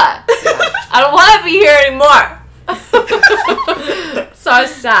Russia. I don't want to be here anymore. So I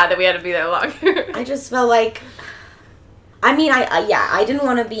was sad that we had to be there longer. I just felt like... I mean, I didn't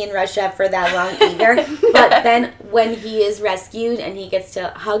want to be in Russia for that long either. But then when he is rescued and he gets to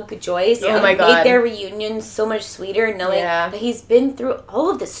hug Joyce, Oh it my God. made their reunion so much sweeter knowing Yeah. that he's been through all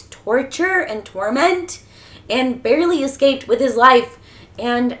of this torture and torment and barely escaped with his life.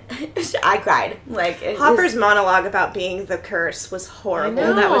 And I cried. Like, it Hopper's was- monologue about being the curse was horrible. I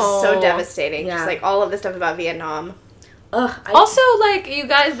know. That was so devastating. Yeah. Just like all of the stuff about Vietnam. Also, like, you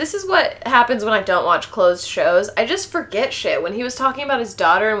guys, this is what happens when I don't watch closed shows. I just forget shit. When he was talking about his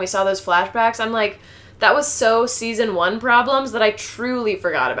daughter and we saw those flashbacks, I'm like, that was so season 1 problems that I truly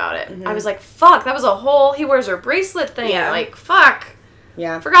forgot about it. I was like, fuck, that was a whole, he wears her bracelet thing. Yeah. Like, fuck.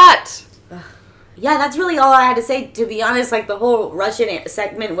 Yeah. Forgot. Yeah, that's really all I had to say. To be honest, like, the whole Russian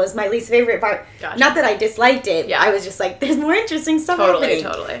segment was my least favorite part. Gotcha. Not that I disliked it. Yeah. I was just like, there's more interesting stuff Totally, happening.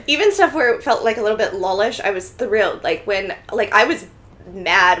 totally. Even stuff where it felt like a little bit lullish, I was thrilled. Like when, like I was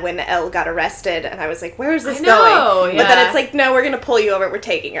mad when Elle got arrested, and I was like, "Where is this I know, going?" But then yeah. it's like, "No, we're gonna pull you over. We're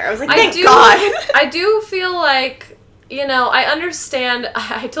taking her." I was like, I "Thank do, God." I do feel like, you know, I understand.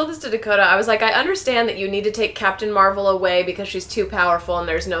 I told this to Dakota. I was like, I understand that you need to take Captain Marvel away because she's too powerful and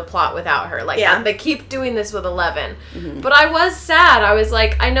there's no plot without her. Like, Yeah. they keep doing this with 11. But I was sad. I was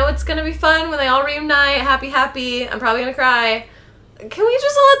like, I know it's gonna be fun when they all reunite. Happy. I'm probably gonna cry. Can we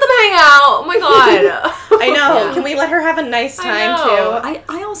just let them hang out? Oh my God. I know. Yeah. Can we let her have a nice I time know. too?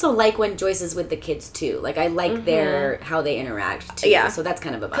 I also like when Joyce is with the kids too. Like, I like their how they interact too. Yeah. So that's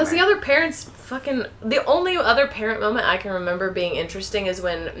kind of a bummer. Because the other parents the only other parent moment I can remember being interesting is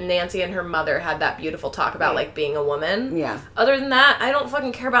when Nancy and her mother had that beautiful talk about, like, being a woman. Yeah. Other than that, I don't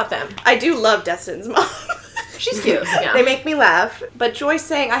fucking care about them. I do love Destin's mom. She's cute. Yeah. They make me laugh. But Joyce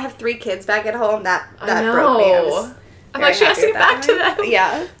saying, "I have 3 kids back at home," that I broke me. I know. was I'm very like, she has to happy get with back to that. them.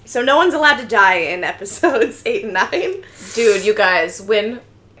 Yeah. So no one's allowed to die in episodes 8 and 9. Dude, you guys, when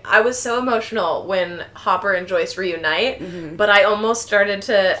I was so emotional when Hopper and Joyce reunite, but I almost started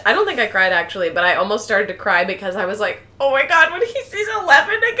to, I don't think I cried actually, but I almost started to cry because I was like, oh my God, when he sees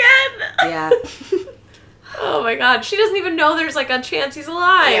 11 again. Yeah. Oh my God, she doesn't even know there's like a chance he's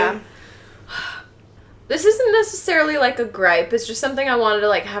alive. Yeah. This isn't necessarily like a gripe, it's just something I wanted to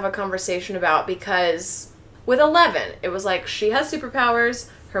like have a conversation about because with 11, it was like she has superpowers,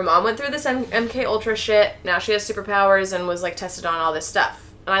 her mom went through this MK Ultra shit, now she has superpowers and was like tested on all this stuff.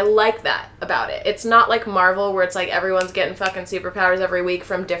 And I like that about it. It's not like Marvel where it's like everyone's getting fucking superpowers every week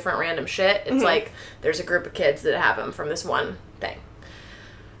from different random shit. It's like there's a group of kids that have them from this one thing.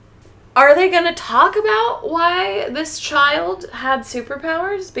 Are they going to talk about why this child had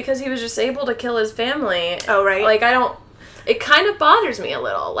superpowers? Because he was just able to kill his family. Oh, right. Like, I don't... It kind of bothers me a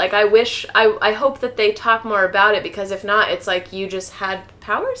little. Like, I wish... I hope that they talk more about it, because if not, it's like you just had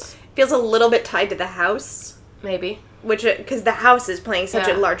powers? Feels a little bit tied to the house. Maybe. which because the house is playing such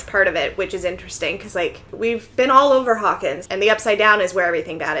a large part of it, which is interesting because like we've been all over Hawkins, and the Upside Down is where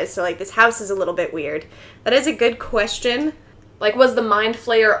everything bad is. So like this house is a little bit weird. That is a good question. Like, was the Mind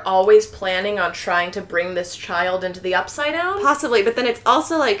Flayer always planning on trying to bring this child into the Upside Down? Possibly, but then it's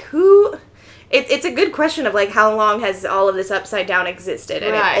also like who. It's a good question of like how long has all of this Upside Down existed,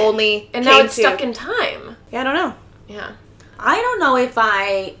 and it only and now it's stuck in time. Yeah, I don't know. Yeah, I don't know if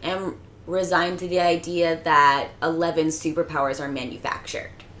I am resigned to the idea that 11's superpowers are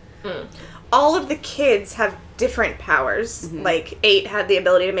manufactured. All of the kids have different powers. Mm-hmm. Like 8 had the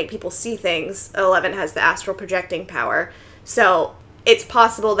ability to make people see things. 11 has the astral projecting power. So it's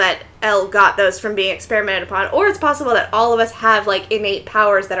possible that Elle got those from being experimented upon, or it's possible that all of us have like innate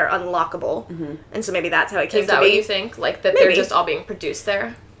powers that are unlockable, and so maybe that's how it came to be. Is that what you think? Like that they're just all being produced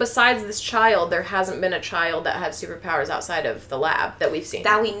there? Besides this child, there hasn't been a child that had superpowers outside of the lab that we've seen.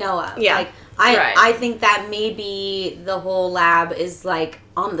 That we know of. Yeah. Like, I think that maybe the whole lab is, like,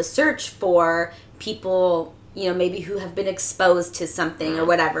 on the search for people, you know, maybe who have been exposed to something or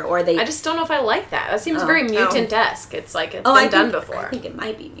whatever, or they... I just don't know if I like that. That seems very mutant-esque. It's like, it's been done before. I think it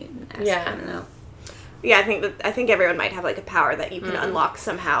might be mutant-esque. Yeah. I don't know. Yeah, I think everyone might have, like, a power that you can unlock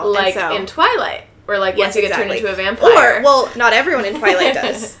somehow. Like in Twilight. Or like once you get turned into a vampire. Or, well, not everyone in Twilight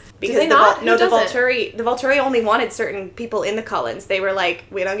does. Because do they not? the Volturi only wanted certain people in the Cullens. They were like,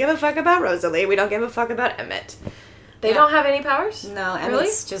 we don't give a fuck about Rosalie. We don't give a fuck about Emmett. They don't have any powers? No,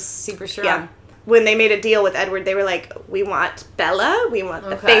 Emmett's just super strong. Yeah. When they made a deal with Edward, they were like, we want Bella, we want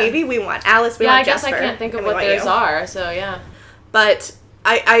the baby, we want Alice, we want Jasper. Yeah, I guess I can't think of what theirs are, so yeah. But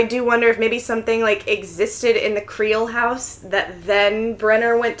I do wonder if maybe something like existed in the Creel house that then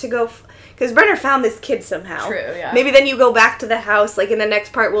Brenner went to go... Because Brenner found this kid somehow. True, yeah. Maybe then you go back to the house, like in the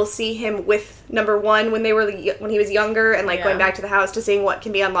next part we'll see him with number 1 when he was younger, and like going back to the house to seeing what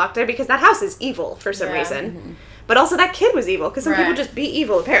can be unlocked there, because that house is evil for some reason. Mm-hmm. But also that kid was evil, because some people just be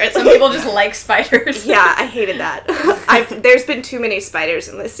evil apparently. Some people just like spiders. Yeah, I hated that. There's been too many spiders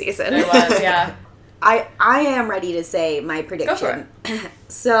in this season. There was, yeah. I am ready to say my prediction. Go for it.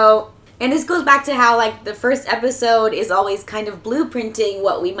 So... And this goes back to how, like, the first episode is always kind of blueprinting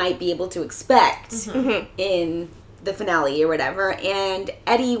what we might be able to expect in the finale or whatever. And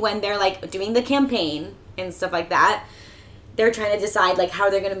Eddie, when they're, like, doing the campaign and stuff like that, they're trying to decide, like, how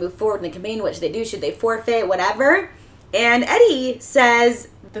they're going to move forward in the campaign. What should they do? Should they forfeit? Whatever. And Eddie says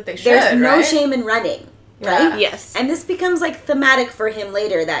that they should, there's no shame in running. Right? Yeah. Yes. And this becomes, like, thematic for him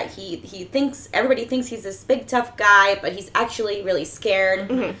later, that he thinks, everybody thinks he's this big, tough guy, but he's actually really scared.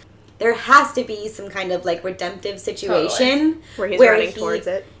 Mm-hmm. There has to be some kind of, like, redemptive situation. Where he's running towards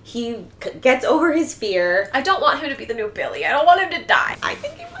it. He gets over his fear. I don't want him to be the new Billy. I don't want him to die. I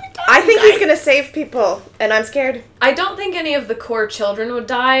think he might die. I think he's going to save people, and I'm scared. I don't think any of the core children would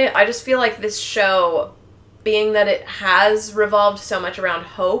die. I just feel like this show, being that it has revolved so much around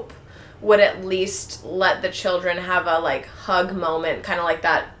hope, would at least let the children have a, like, hug moment, kind of like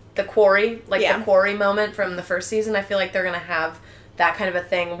that, the quarry, the quarry moment from the first season. I feel like they're going to have that kind of a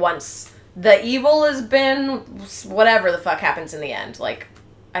thing once the evil has been, whatever the fuck happens in the end. Like,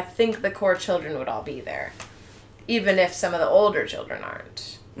 I think the core children would all be there. Even if some of the older children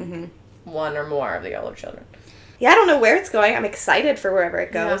aren't. Mm-hmm. One or more of the older children. Yeah, I don't know where it's going. I'm excited for wherever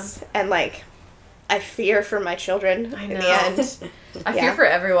it goes. Yeah. And, like, I fear for my children in the end. I fear for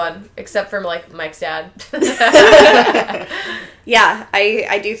everyone, except for, like, Mike's dad. Yeah,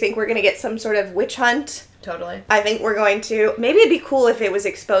 I do think we're going to get some sort of witch hunt. Totally. I think we're going to... Maybe it'd be cool if it was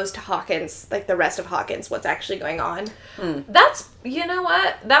exposed to Hawkins, like the rest of Hawkins, what's actually going on. That's... You know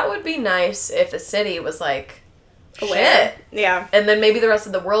what? That would be nice if the city was, like, shit. Yeah. And then maybe the rest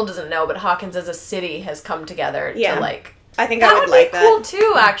of the world doesn't know, but Hawkins as a city has come together to, like... I think I would like that. That would be cool,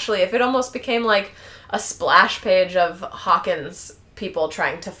 too, actually, if it almost became, like, a splash page of Hawkins people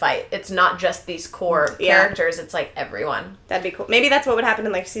trying to fight. It's not just these core characters, it's, like, everyone. That'd be cool. Maybe that's what would happen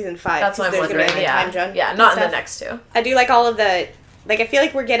in, like, season 5. That's what I'm wondering, time jump not in the next 2. I do like all of the... Like, I feel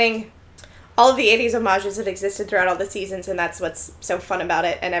like we're getting... All of the 80s homages have existed throughout all the seasons, and that's what's so fun about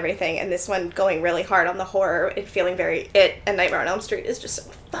it and everything. And this one going really hard on the horror and feeling very It and Nightmare on Elm Street is just so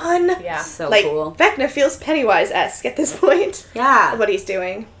fun. Yeah. So like, cool. Vecna feels Pennywise-esque at this point. Yeah. Of what he's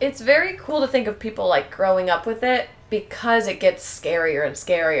doing. It's very cool to think of people, like, growing up with it because it gets scarier and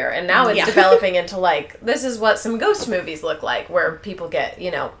scarier. And now it's developing into, like, this is what some ghost movies look like, where people get,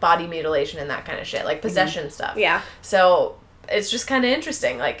 you know, body mutilation and that kind of shit. Like, possession stuff. Yeah. So... It's just kind of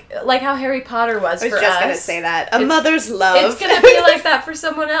interesting, like how Harry Potter was for us. I was just going to say that. A mother's love. It's going to be like that for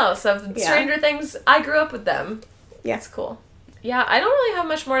someone else. Of Stranger Things, I grew up with them. Yeah. It's cool. Yeah, I don't really have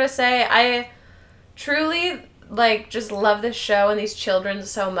much more to say. I truly, like, just love this show and these children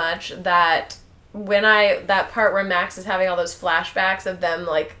so much that that part where Max is having all those flashbacks of them,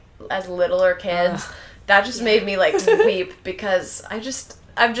 like, as littler kids, that just made me, like, weep, because I've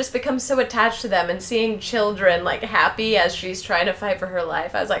just become so attached to them, and seeing children, like, happy as she's trying to fight for her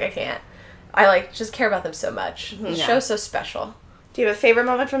life, I was like, I can't. I, like, just care about them so much. The show's so special. Do you have a favorite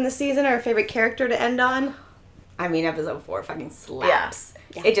moment from the season or a favorite character to end on? I mean, episode 4 fucking slaps.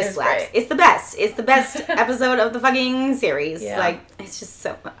 Yeah. It just slaps. Great. It's the best. It's the best episode of the fucking series. Yeah. Like, it's just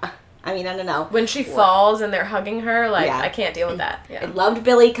so... I mean, I don't know. When she falls and they're hugging her, like, I can't deal with that. I loved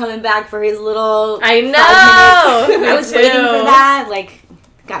Billy coming back for his little... I know! I was waiting for that. Like,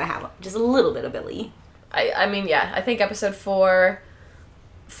 gotta have just a little bit of Billy. I mean, yeah. I think episode 4...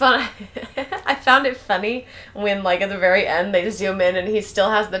 Fun. I found it funny when, like, at the very end, they zoom in and he still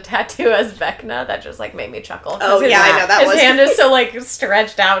has the tattoo as Vecna. That just, like, made me chuckle. Oh, yeah, I know. That his hand is so, like,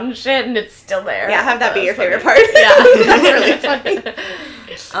 stretched out and shit, and it's still there. Yeah, have that be your favorite part. Yeah. That's really funny.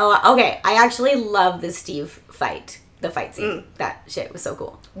 Oh, okay. I actually love the Steve fight. The fight scene. That shit was so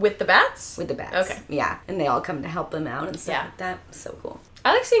cool. With the bats? With the bats. Okay. Yeah. And they all come to help him out and stuff like that. So cool.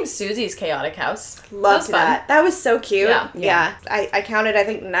 I like seeing Susie's chaotic house. Loved that. That was so cute. Yeah. I counted, I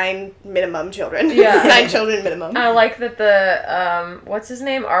think, 9 minimum children. Yeah. 9 children minimum. I like that the, what's his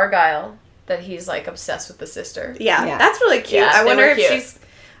name? Argyle. That he's, like, obsessed with the sister. Yeah. That's really cute. Yeah, I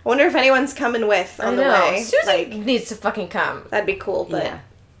wonder if anyone's coming with on the way. Susie needs to fucking come. That'd be cool, but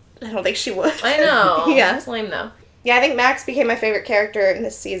I don't think she would. I know. Yeah. It's lame, though. Yeah, I think Max became my favorite character in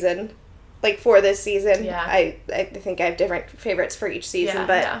this season. Like, for this season. Yeah. I think I have different favorites for each season,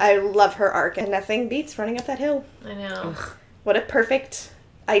 but I love her arc, and nothing beats running up that hill. I know. Ugh. What a perfect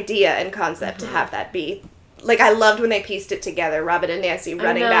idea and concept to have that be. Like, I loved when they pieced it together. Robin and Nancy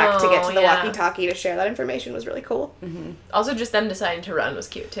running back to get to the walkie-talkie to share that information was really cool. Mm-hmm. Also, just them deciding to run was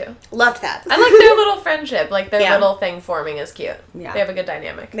cute, too. Loved that. I like their little friendship. Like, their little thing forming is cute. Yeah. They have a good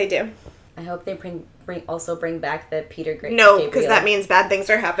dynamic. They do. I hope they also bring back the Peter Gabriel. No, because that means bad things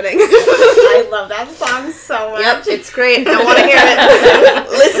are happening. I love that song so much. Yep, it's great. I want to hear it.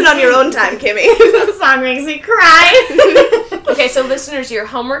 Listen on your own time, Kimmy. The song makes me cry. Okay, so listeners, your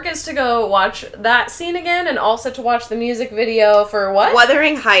homework is to go watch that scene again, and also to watch the music video for what?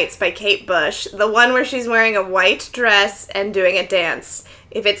 Wuthering Heights by Kate Bush. The one where she's wearing a white dress and doing a dance.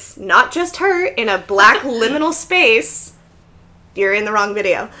 If it's not just her in a black liminal space, you're in the wrong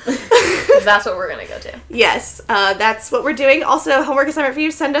video. Because that's what we're going to go to. Yes, that's what we're doing. Also, homework assignment for you,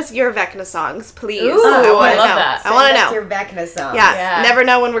 send us your Vecna songs, please. Ooh, I love that. I want to know. Your Vecna song. Yeah, never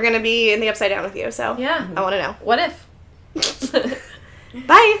know when we're going to be in the Upside Down with you, so I want to know. What if?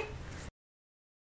 Bye!